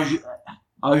word? Is it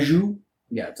Ajou?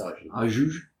 Yeah, it's all you.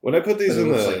 Ajou? when I put these But it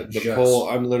in looks the, like the just- poll,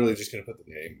 I'm literally just gonna put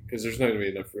the name because there's not gonna be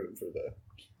enough room for the.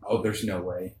 Oh, there's no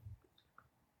way.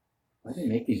 Why do they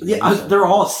make these? Yeah, they're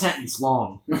all a sentence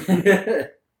long.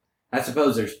 I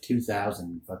suppose there's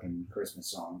 2,000 fucking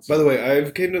Christmas songs. By the way,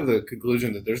 I've came to the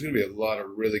conclusion that there's going to be a lot of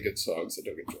really good songs that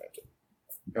don't get drafted.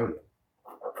 Oh yeah.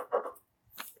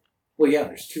 Well, yeah,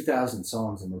 there's 2,000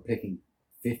 songs, and we're picking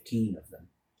 15 of them.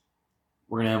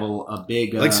 We're gonna have a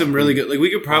big Like some really good. Like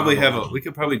we could probably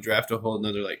draft a whole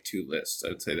another like 2 lists.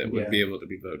 I'd say that would be able to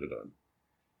be voted on.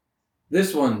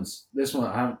 This one.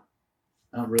 I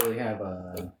don't really have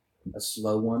a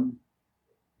slow one.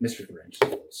 Mr. Grinch is a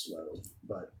little slow,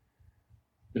 but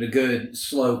a good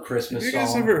slow Christmas Have you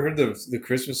guys ever heard the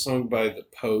Christmas song by the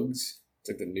Pogues? It's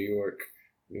like the New York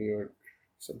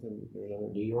something or another.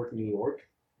 New York.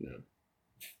 No.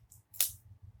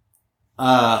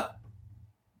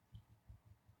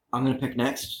 I'm gonna pick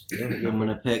next. I'm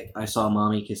gonna pick "I Saw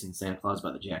Mommy Kissing Santa Claus"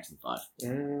 by the Jackson 5.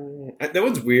 That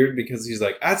one's weird because he's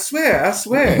like, I swear. I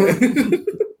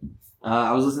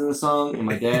was listening to the song, and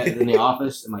my dad in the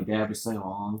office, and my dad was singing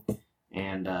along,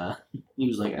 and he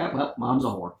was like, well, Mom's a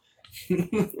whore.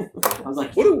 I was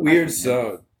like, what a weird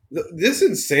song. This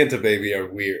and Santa Baby are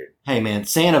weird. Hey man,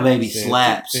 Santa Baby Santa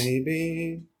slaps.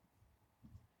 Baby.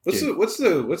 What's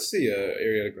the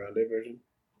Ariana Grande version?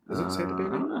 Is it Santa Baby?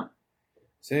 I don't know.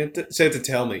 Santa,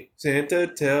 tell me. Santa,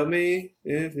 tell me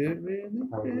if it really.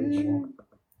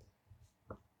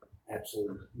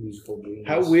 Absolute musical genius.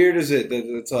 How weird is it that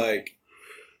it's like,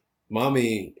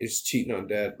 mommy is cheating on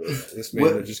dad with this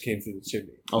man that just came through the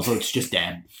chimney? Also, it's just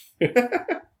dad.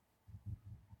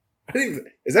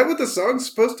 Is that what the song's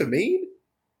supposed to mean?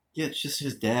 Yeah, it's just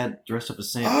his dad dressed up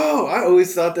as Santa. Oh, I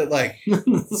always thought that like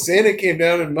Santa came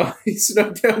down and mommy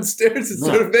snuck downstairs and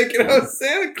started making out with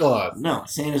Santa Claus. No,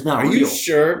 Santa's not Are real. you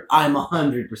sure? I'm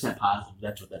 100% positive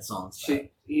that's what that song's about.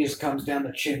 He just comes down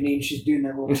the chimney and she's doing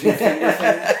that little two finger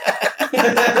thing.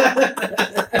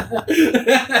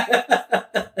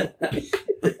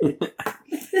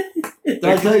 Did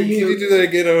I tell Can you do that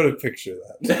again? I want to picture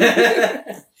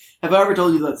that. Have I ever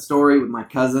told you that story with my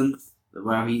cousin?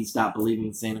 Where he stopped believing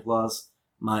in Santa Claus?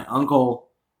 My uncle,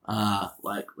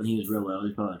 like when he was real little, he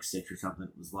was probably like 6 or something,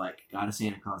 was like got a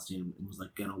Santa costume and was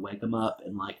like gonna wake him up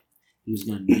and like he was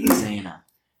gonna meet Santa.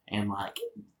 And like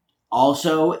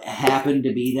also happened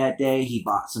to be that day he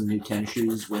bought some new tennis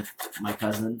shoes with my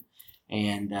cousin.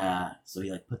 And so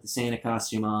he like put the Santa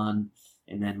costume on,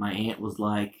 and then my aunt was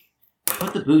like,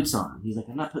 put the boots on. He's like,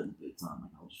 I'm not putting the boots on.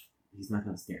 Like, he's not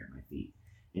gonna stare at my feet.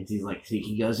 And he's like, so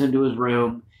he goes into his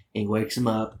room and wakes him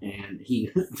up, and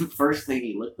the first thing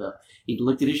he looked up, he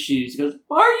looked at his shoes. He goes,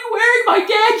 "Why are you wearing my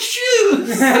dad's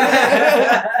shoes?"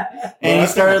 And he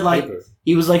started like,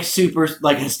 he was like super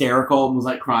like hysterical and was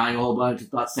like crying a whole bunch and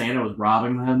thought Santa was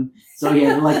robbing them. So he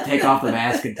had to like take off the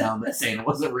mask and tell him that Santa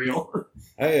wasn't real.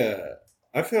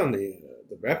 I found the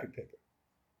wrapping paper.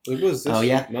 What was this? Oh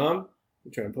yeah, Mom.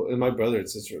 I'm trying to pull, and my brother and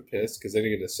sister were pissed because they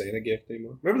didn't get a Santa gift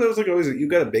anymore. Remember, that was like always you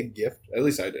got a big gift. At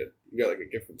least I did. You got like a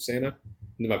gift from Santa,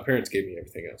 and then my parents gave me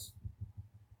everything else.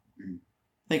 I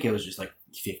think it was just like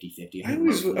 50-50. I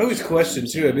always question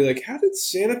too. I'd be like, how did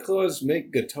Santa Claus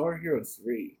make Guitar Hero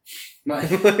 3?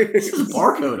 This is a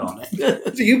barcode on it.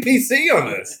 There's a UPC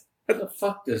on this. How the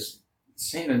fuck does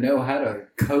Santa know how to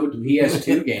code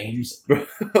PS2 games?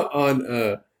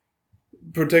 On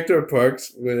Protect Our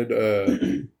Parks,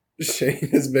 when Shane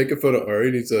is making fun of Ari,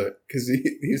 and he's because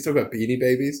he was talking about Beanie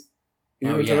Babies. You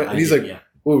know what I'm talking about? And he's like,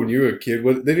 "Oh, when you were a kid,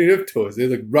 they didn't have toys; they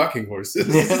had like rocking horses."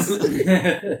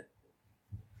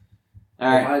 All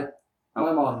right.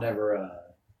 My mom never.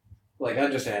 Like, I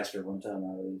just asked her one time.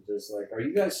 I was just like, "Are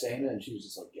you guys Santa?" And she was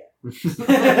just like, "Yeah."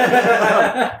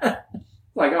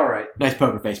 Like, all right. Nice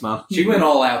poker face, Mom. She went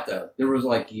all out though. There was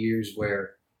like years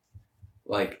where,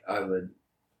 like, I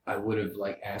would have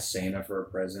like asked Santa for a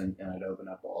present, and I'd open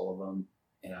up all of them,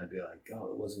 and I'd be like, "Oh,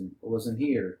 it wasn't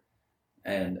here,"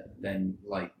 and then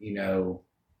like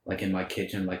like in my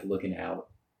kitchen, like looking out,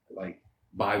 like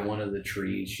by one of the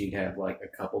trees, she'd have like a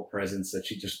couple presents that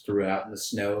she just threw out in the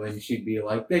snow, and she'd be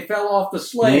like, "They fell off the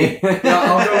sleigh.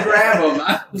 I'll go grab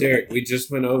them." Derek, we just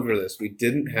went over this. We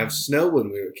didn't have snow when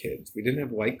we were kids. We didn't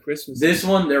have white Christmas. This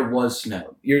one, there was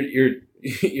snow.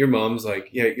 Your mom's like,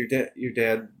 yeah, your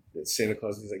dad. Santa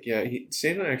Claus is like, yeah,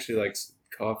 Santa actually likes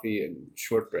coffee and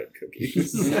shortbread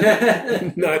cookies,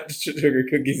 not sugar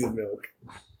cookies and milk.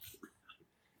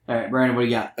 All right, Brandon, what do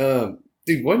you got?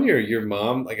 Dude, one year your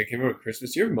mom, like I came over at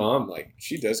Christmas, your mom, like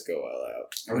she does go all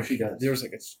out. Oh, she does. There was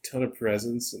like a ton of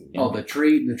presents and the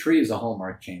tree is a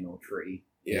Hallmark Channel tree.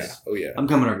 Yeah. Oh yeah. I'm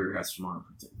coming over to your house tomorrow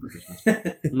for Christmas.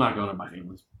 I'm not going to my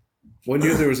family's. One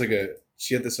year there was like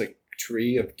she had this like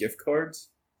tree of gift cards.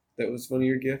 That was one of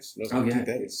your gifts. And I was like, dude,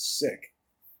 that is sick.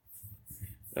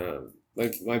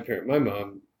 Like my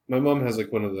mom has like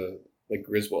one of the like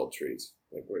Griswold trees,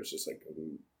 like where it's just like a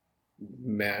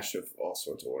mash of all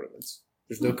sorts of ornaments.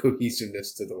 There's no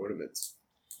cohesiveness to the ornaments.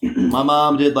 My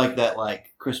mom did like that,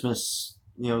 like Christmas,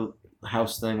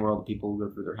 house thing where all the people go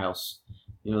through their house.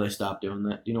 They stopped doing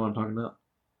that. Do you know what I'm talking about?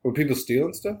 Were people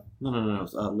stealing stuff? No.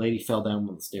 A lady fell down one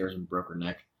of the stairs and broke her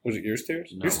neck. Was it your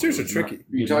stairs? No, Your stairs are it was not. tricky.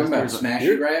 Are you talking about smash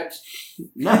and grabs?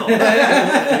 No.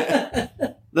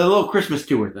 The little Christmas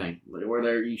tour thing,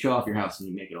 where you show off your house and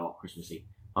you make it all Christmassy.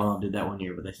 My mom did that one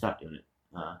year, but they stopped doing it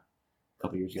a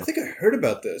couple years ago. I think I heard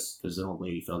about this. Because an old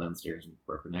lady fell downstairs and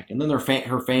broke her neck, and then her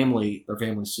family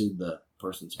sued the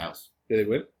person's house. Did they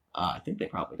win? I think they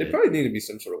probably There did. probably need to be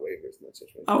some sort of waivers in that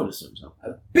situation. I would assume so.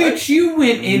 Bitch, you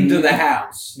went into the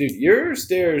house. Dude, your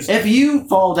stairs. If you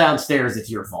fall downstairs, it's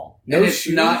your fault. And it's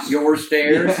not your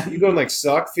stairs. You going like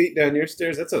sock feet down your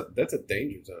stairs? That's a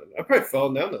danger zone. I've probably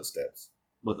fallen down those steps.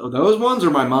 But those ones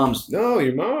are my mom's. No,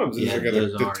 your mom's. Is Yeah, there gonna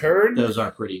those turn? Those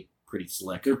are pretty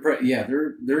slick.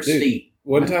 They're steep.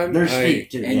 One time They're I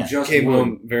steep too. And Yeah. just came one.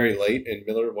 home very late in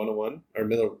Miller 101 or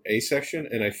Miller A section,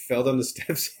 and I fell down the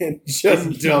steps and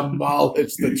just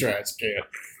demolished the trash can.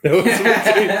 That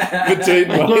was between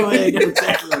No, I my. know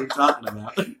exactly what you're talking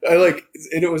about.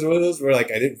 And it was one of those where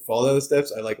like I didn't fall down the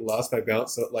steps. I like lost my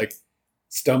balance, so like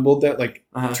stumbled down, like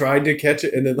Uh-huh. tried to catch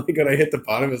it, and then like when I hit the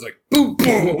bottom, it was like boom,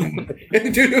 boom,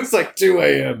 and dude, it was like 2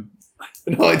 a.m.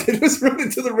 And all I did was run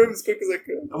into the room as quick as I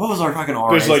could. What was our fucking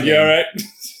R? Just like, yeah, all right.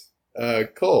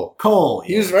 Cole. Cole.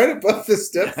 He was right above the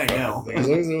steps. I know. As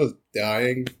long as it was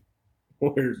dying.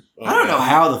 Or, I don't know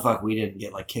how the fuck we didn't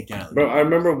get like kicked out of the Bro, I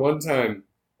remember one time,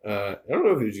 I don't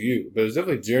know if it was you, but it was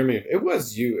definitely Jeremy. It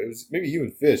was you. It was maybe you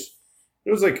and Fish.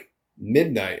 It was like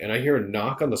midnight, and I hear a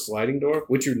knock on the sliding door,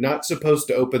 which you're not supposed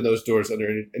to open those doors under.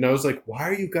 And I was like, why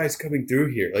are you guys coming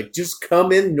through here? Like, just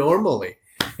come in normally.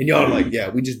 And y'all are like, yeah,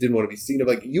 we just didn't want to be seen. I'm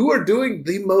like, you are doing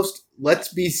the most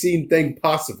let's be seen thing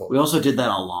possible. We also did that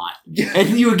a lot. Yeah,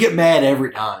 And you would get mad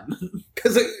every time.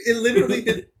 because it literally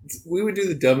did. We would do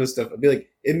the dumbest stuff. I'd be like,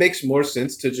 it makes more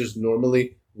sense to just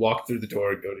normally walk through the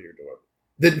door and go to your door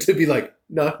than to be like,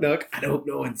 knock, knock. I hope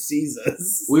no one sees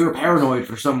us. We were paranoid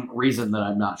for some reason that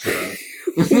I'm not sure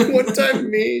of. One time,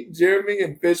 me, Jeremy,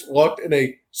 and Fish walked in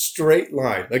a straight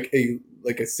line,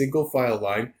 like a single file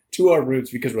line, to our rooms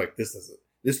because we're like,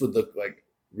 this would look like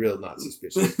real not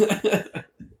suspicious.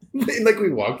 And like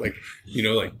we walked like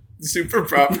super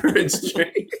proper and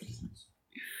straight.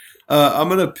 I'm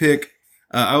gonna pick.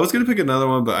 I was gonna pick another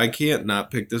one, but I can't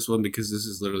not pick this one because this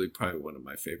is literally probably one of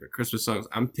my favorite Christmas songs.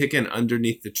 I'm picking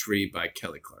 "Underneath the Tree" by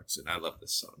Kelly Clarkson. I love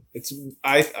this song. It's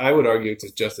I would argue it's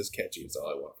just as catchy as "All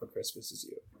I Want for Christmas Is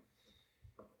You."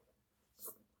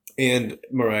 And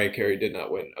Mariah Carey did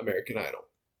not win American Idol.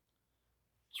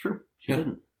 It's true. She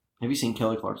didn't. Have you seen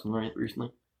Kelly Clarkson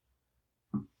recently?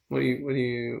 What do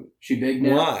you? She big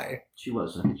now? Why? She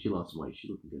was. I think she lost some weight.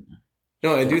 She's looking good now.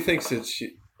 No, I do think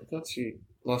that I thought she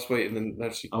lost weight and then now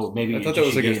she. Oh, maybe I thought that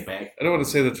was like gained it back. I don't want to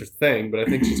say that's her thing, but I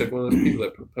think she's like one of those people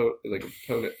that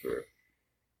proponent for.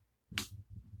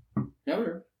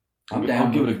 Never. I'll I'm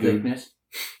down give with it a good- thickness.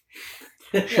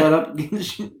 Shut up.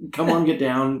 Come on, get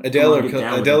down. Adele or Come on, get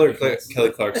down with Adele or it.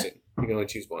 Kelly Clarkson. You can only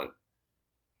choose one.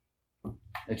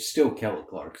 It's still Kelly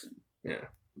Clarkson. Yeah,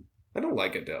 I don't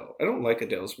like Adele. I don't like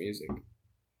Adele's music.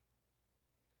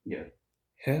 Yeah.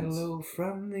 Hello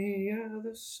from the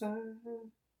other side.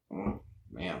 Oh,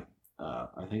 man.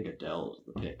 I think Adele is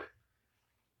the pick.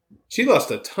 She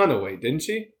lost a ton of weight, didn't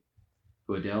she?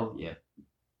 Who, Adele? Yeah.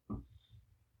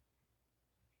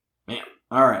 Man.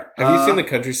 All right. Have you seen the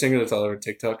country singer that's all over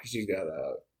TikTok? She's got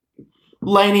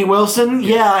Lainey Wilson?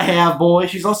 Yeah, I have, boy.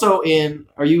 She's also in.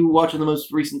 Are you watching the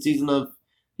most recent season of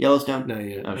Yellowstone? no,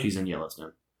 yeah. Oh, she's in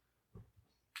Yellowstone.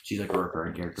 She's like a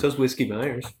recurring character. So's Whiskey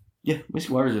Myers. Yeah, Miss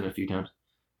Wire's in it a few times.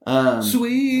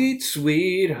 Sweet,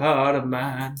 sweet heart of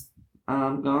mine.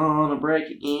 I'm gonna break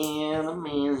it in a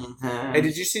million times. Hey,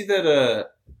 did you see that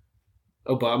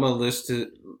Obama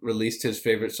released his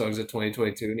favorite songs of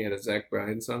 2022 and he had a Zach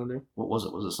Bryan song in there? What was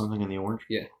it? Was it Something in the Orange?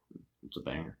 Yeah. It's a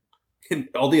banger. And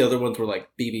all the other ones were like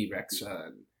BB Rexa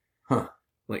and Huh.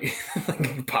 like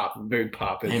pop, very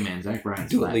poppin'. Hey man, Zach Bryan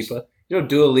Dua slaps. Lipa. You know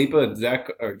Dua Lipa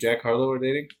and Jack Harlow are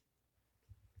dating?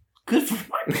 Good for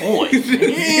my boy.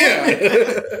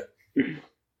 Yeah.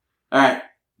 All right,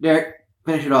 Derek,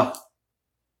 finish it off.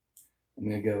 I'm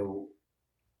going to go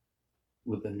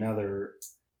with another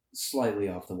slightly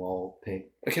off the wall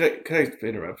pick. Can I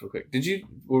interrupt real quick? We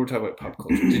were talking about pop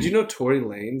culture. Did you know Tory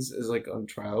Lanez is like on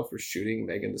trial for shooting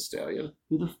Megan Thee Stallion?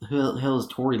 Who the hell is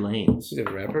Tory Lanez? She's a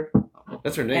rapper.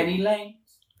 That's her name. Penny Lane.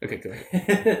 Okay, go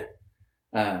ahead.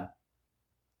 I'm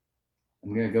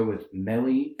going to go with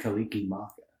Meli Kalikimaka.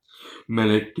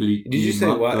 Did you say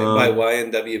by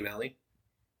YNW Melly?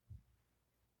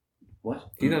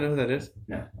 What? Do you not know who that is?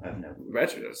 No, I've never.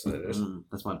 Ratchet knows who that is.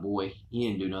 That's my boy. He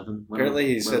didn't do nothing. Apparently,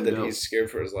 he said that he's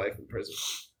scared for his life in prison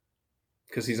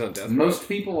because he's on death row. Most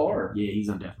people are. Yeah, he's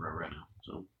on death row right now.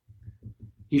 So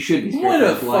he should be. What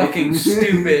a fucking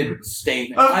stupid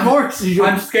statement. Of course,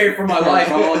 I'm scared for my life.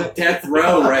 I'm on death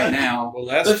row right now. Well,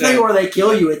 the thing where they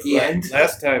kill you at the end.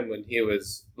 Last time when he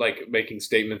was like making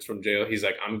statements from jail, he's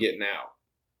like, "I'm getting out,"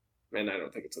 and I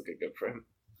don't think it's looking good for him.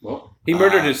 Well, he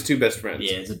murdered his two best friends.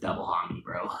 Yeah, it's a double homie,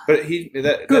 bro. But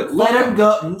let him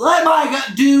go. Let my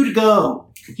dude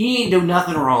go. He ain't do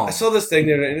nothing wrong. I saw this thing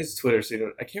there, and it's Twitter,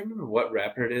 so I can't remember what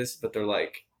rapper it is, but they're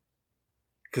like,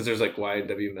 because there's like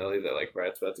YNW Melly that like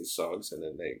writes about these songs, and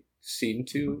then they seem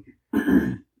to,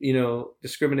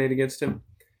 discriminate against him.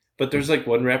 But there's like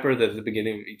one rapper that at the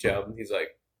beginning of each album, he's like,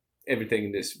 everything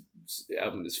in this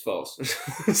album is false,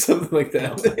 something like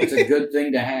that. It's a good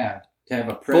thing to have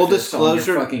a preface full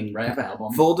disclosure, on your fucking rap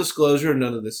album. Full disclosure,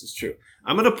 none of this is true.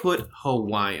 I'm gonna put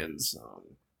Hawaiian song.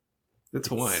 It's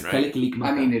Hawaiian, right?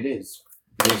 I mean, it is.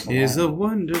 Is a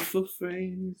wonderful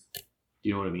phrase. Do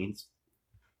you know what it means?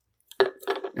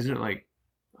 Isn't it like?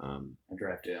 I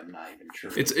drafted. I'm not even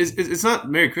sure. It's not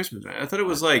Merry Christmas, right? I thought it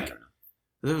was like.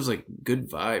 I thought it was like Good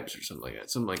Vibes or something like that.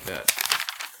 Something like that.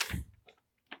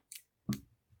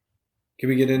 Can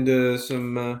we get into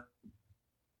some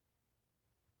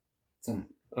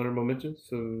honorable mentions,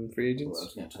 some free agents? Well, I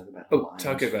was going to talk about.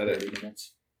 Talk about it.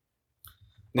 Minutes.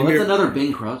 Well, that's another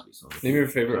Bing Crosby song. Name your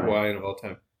favorite Hawaiian of all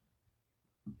time.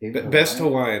 Best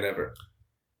Hawaiian ever.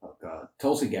 Oh God,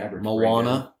 Tulsi Gabbard.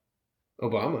 Moana.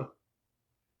 Obama.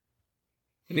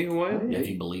 Any Hawaiian? If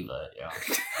you believe that, yeah.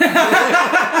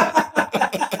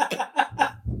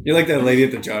 You're like that lady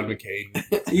at the John McCain.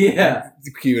 Yeah.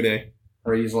 Q&A.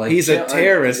 Or he's like, he's a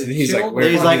terrorist, and he's like,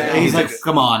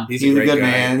 come on, he's a good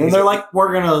man. And they're like,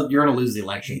 you're gonna lose the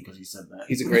election because he said that.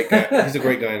 He's a great guy. He's a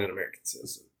great guy and an American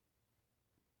citizen.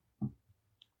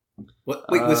 What?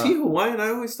 Wait, was he Hawaiian? I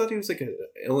always thought he was like an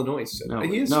Illinois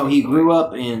citizen. No, he grew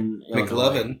up in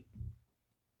McLovin.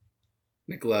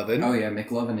 Oh yeah,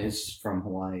 McLovin is from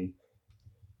Hawaii.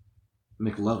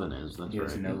 McLovin is. That's he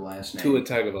has right. no last name. Tua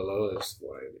Tagovailoa is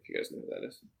Hawaiian, if you guys know who that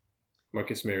is.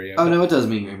 Marcus Mariota. Oh no, it does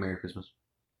mean Merry Christmas.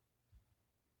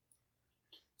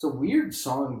 It's a weird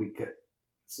song because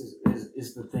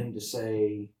is the thing to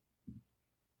say.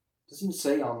 Doesn't it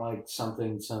say on like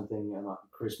something on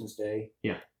Christmas Day?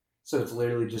 Yeah. So it's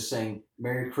literally just saying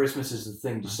Merry Christmas is the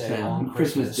thing to say on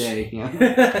Christmas Day.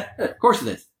 Yeah. Of course it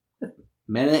is.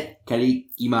 Mele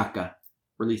Kalikimaka,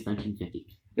 released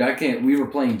 1950. Yeah, I can't. We were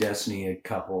playing Destiny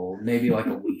maybe like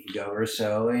a week ago or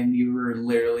so, and you were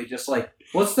literally just like,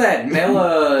 "What's that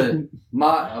Mela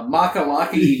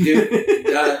Makalaki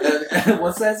dude?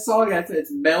 What's that song?" I said,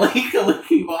 "It's Mele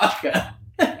Kalikimaka."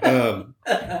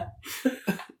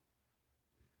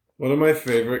 One of my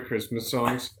favorite Christmas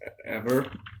songs ever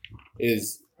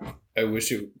is "I Wish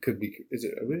It Could Be." Is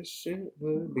it "I Wish It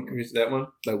Would Be Christmas"? That one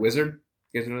by Wizard.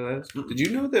 You guys know that is? Did you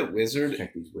know that Wizard?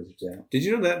 Check these wizards out. Did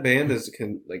you know that band is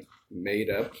made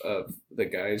up of the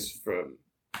guys from?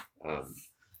 I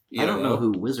don't know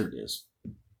who Wizard is.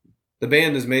 The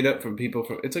band is made up from people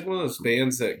from. It's like one of those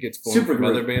bands that gets formed from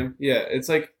other band. Yeah, it's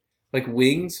like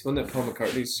Wings. One that Paul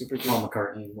McCartney's super. Paul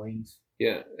McCartney and Wings.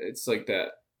 Yeah, it's like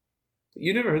that.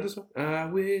 You never heard this one? I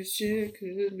wish it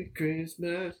could be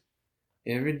Christmas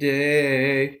every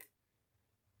day.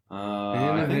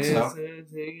 I think so.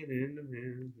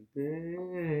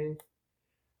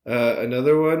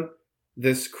 Another one,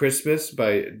 This Christmas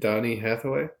by Donny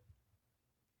Hathaway.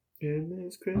 And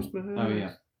this Christmas. Oh,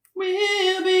 yeah.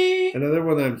 Will be. Another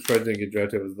one that I'm surprised didn't get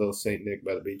drafted was Little Saint Nick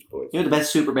by the Beach Boys. You know the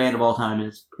best super band of all time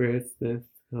is? Christmas.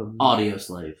 Audio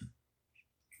Slave.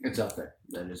 It's up there.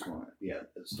 That is one. Yeah,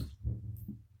 it's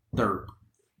third.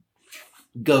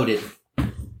 Goated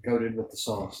with the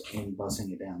sauce and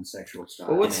bussing it down sexual style.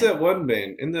 Well, what's that one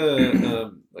band in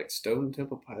the Stone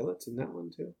Temple Pilots in that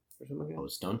one too, or something like that? Oh,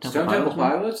 Stone Temple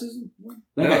Pilots is one?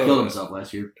 That guy killed himself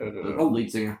last year. No.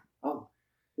 Lead singer. Oh,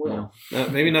 well,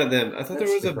 maybe not them. I thought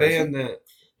there was a band that.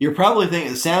 You're probably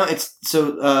thinking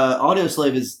Audio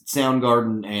Slave is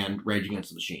Soundgarden and Rage Against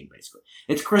the Machine, basically.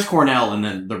 It's Chris Cornell and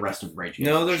then the rest of Rage Against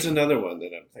the Machine. No, there's another one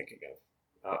that I'm thinking of.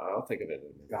 I'll think of it.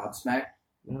 Godsmack?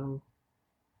 No.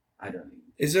 I don't even.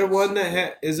 Is there one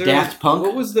that is there Daft Punk?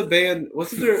 What was the band?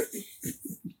 Wasn't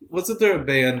there a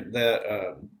band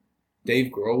that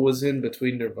Dave Grohl was in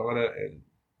between Nirvana and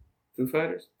Foo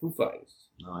Fighters? Foo Fighters.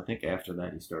 No, I think after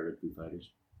that he started Foo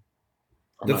Fighters.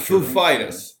 The Foo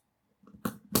Fighters.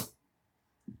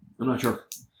 I'm not sure.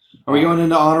 Are we going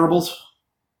into honorables?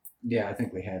 Yeah, I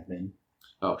think we have been.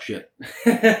 Oh shit.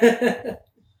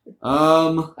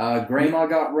 Grandma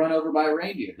got run over by a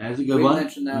reindeer. That's a good We one.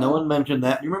 mentioned that No one. one mentioned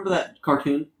that. You remember that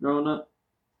cartoon growing up?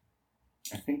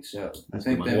 I think so. That's I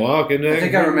think the that, Walking. I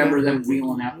think I remember them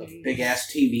wheeling out the big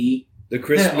ass TV the on the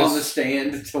Christmas.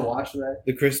 stand to watch that.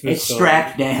 The Christmas. It's song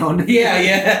strapped down.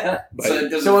 Yeah. By- So it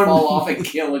doesn't So fall off and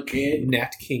kill a kid.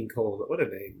 Nat King Cole. What a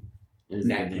name. It's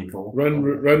Nat good. King Cole. Run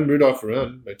Rudolph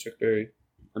Run by Chuck Berry.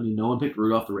 I mean, no one picked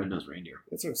Rudolph the Red-Nosed Reindeer.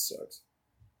 That song sucks.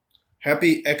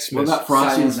 Happy What Xmas about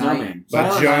Frosty and Silent Snowman? by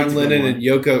Silent John Night's a good Lennon one. and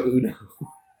Yoko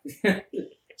Ono.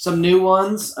 Some new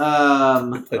ones. Put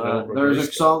it over There's a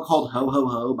first. song called Ho Ho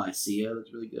Ho by Sia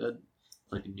that's really good.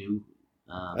 It's like a new.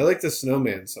 I like the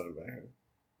Snowman song by her.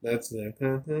 That's the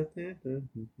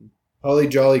Holly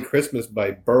Jolly Christmas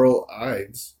by Burl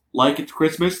Ives. Like It's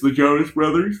Christmas, the Jonas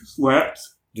Brothers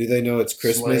slaps. Do they know it's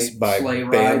Christmas by Sleigh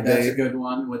Band Ride. That's a Aid? good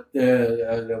one with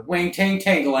the wing ting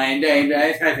tingling day.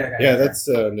 Yeah, that's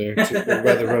there too.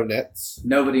 By the Ronettes.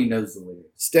 Nobody knows the lyrics.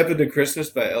 Step Into Christmas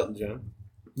by Elton John.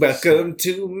 Welcome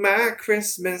to my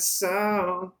Christmas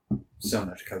song. So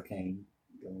much cocaine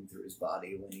going through his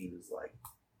body when he was like,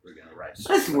 "We're gonna write."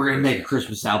 I think we're gonna make a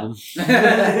Christmas album.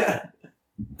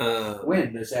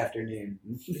 When this afternoon?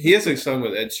 He has a song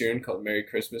with Ed Sheeran called Merry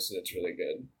Christmas, and it's really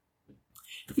good.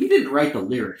 He didn't write the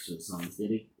lyrics to the songs, did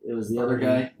he? It was the other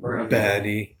guy.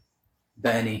 Benny.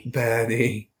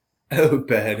 Benny. Oh,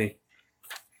 Benny.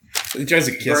 He tries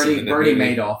to kiss him in the Bernie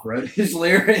movie. Madoff wrote his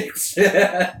lyrics.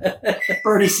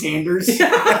 Bernie Sanders.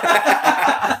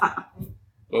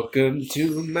 Welcome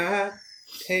to my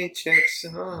paycheck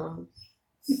song.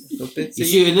 Hope it's You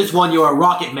see, in this one, you're a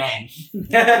rocket man.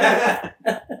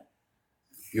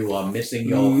 You are missing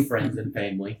your friends and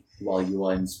family while you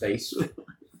are in space.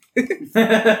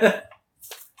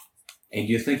 And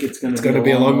you think it's going to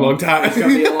be a long time. It's going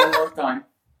to be a long time.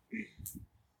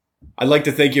 I'd like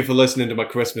to thank you for listening to my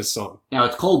Christmas song. Now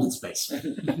it's cold in space.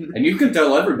 And you can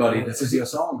tell everybody this is your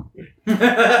song.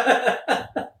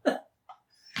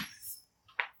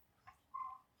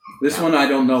 This one I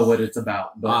don't know what it's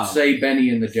about, but Wow. say Benny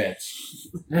and the Jets.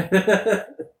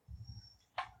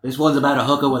 This one's about a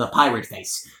hooker with a pirate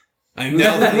face. I'm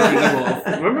now thanking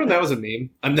you all. Remember that was a meme?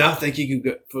 I'm now thanking you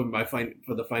for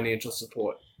for the financial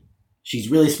support. She's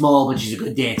really small, but she's a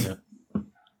good dancer.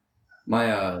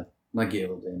 My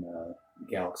guild in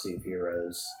Galaxy of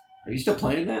Heroes. Are you still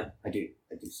playing that? I do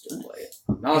still play it.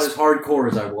 Not as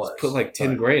hardcore as I was. Put like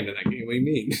 10 grand in that game. What do you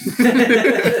mean?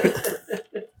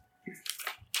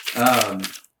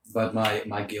 But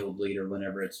my guild leader,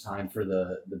 whenever it's time for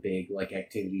the big like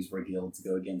activities where guilds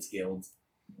go against guilds,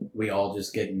 we all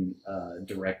just get a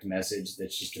direct message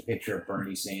that's just a picture of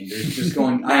Bernie Sanders just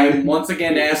going, "I am once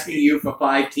again asking you for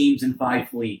 5 teams and 5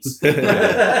 fleets."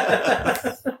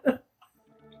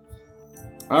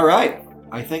 All right.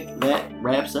 I think that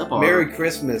wraps up our Merry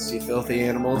Christmas, you filthy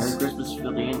animals. Merry Christmas,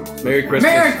 filthy animals. Merry Christmas.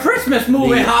 Merry Christmas,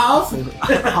 movie The- house.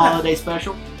 Holiday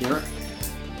special. Derek,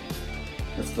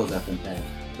 Let's close out the bag.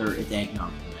 or it's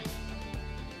eggnog tonight.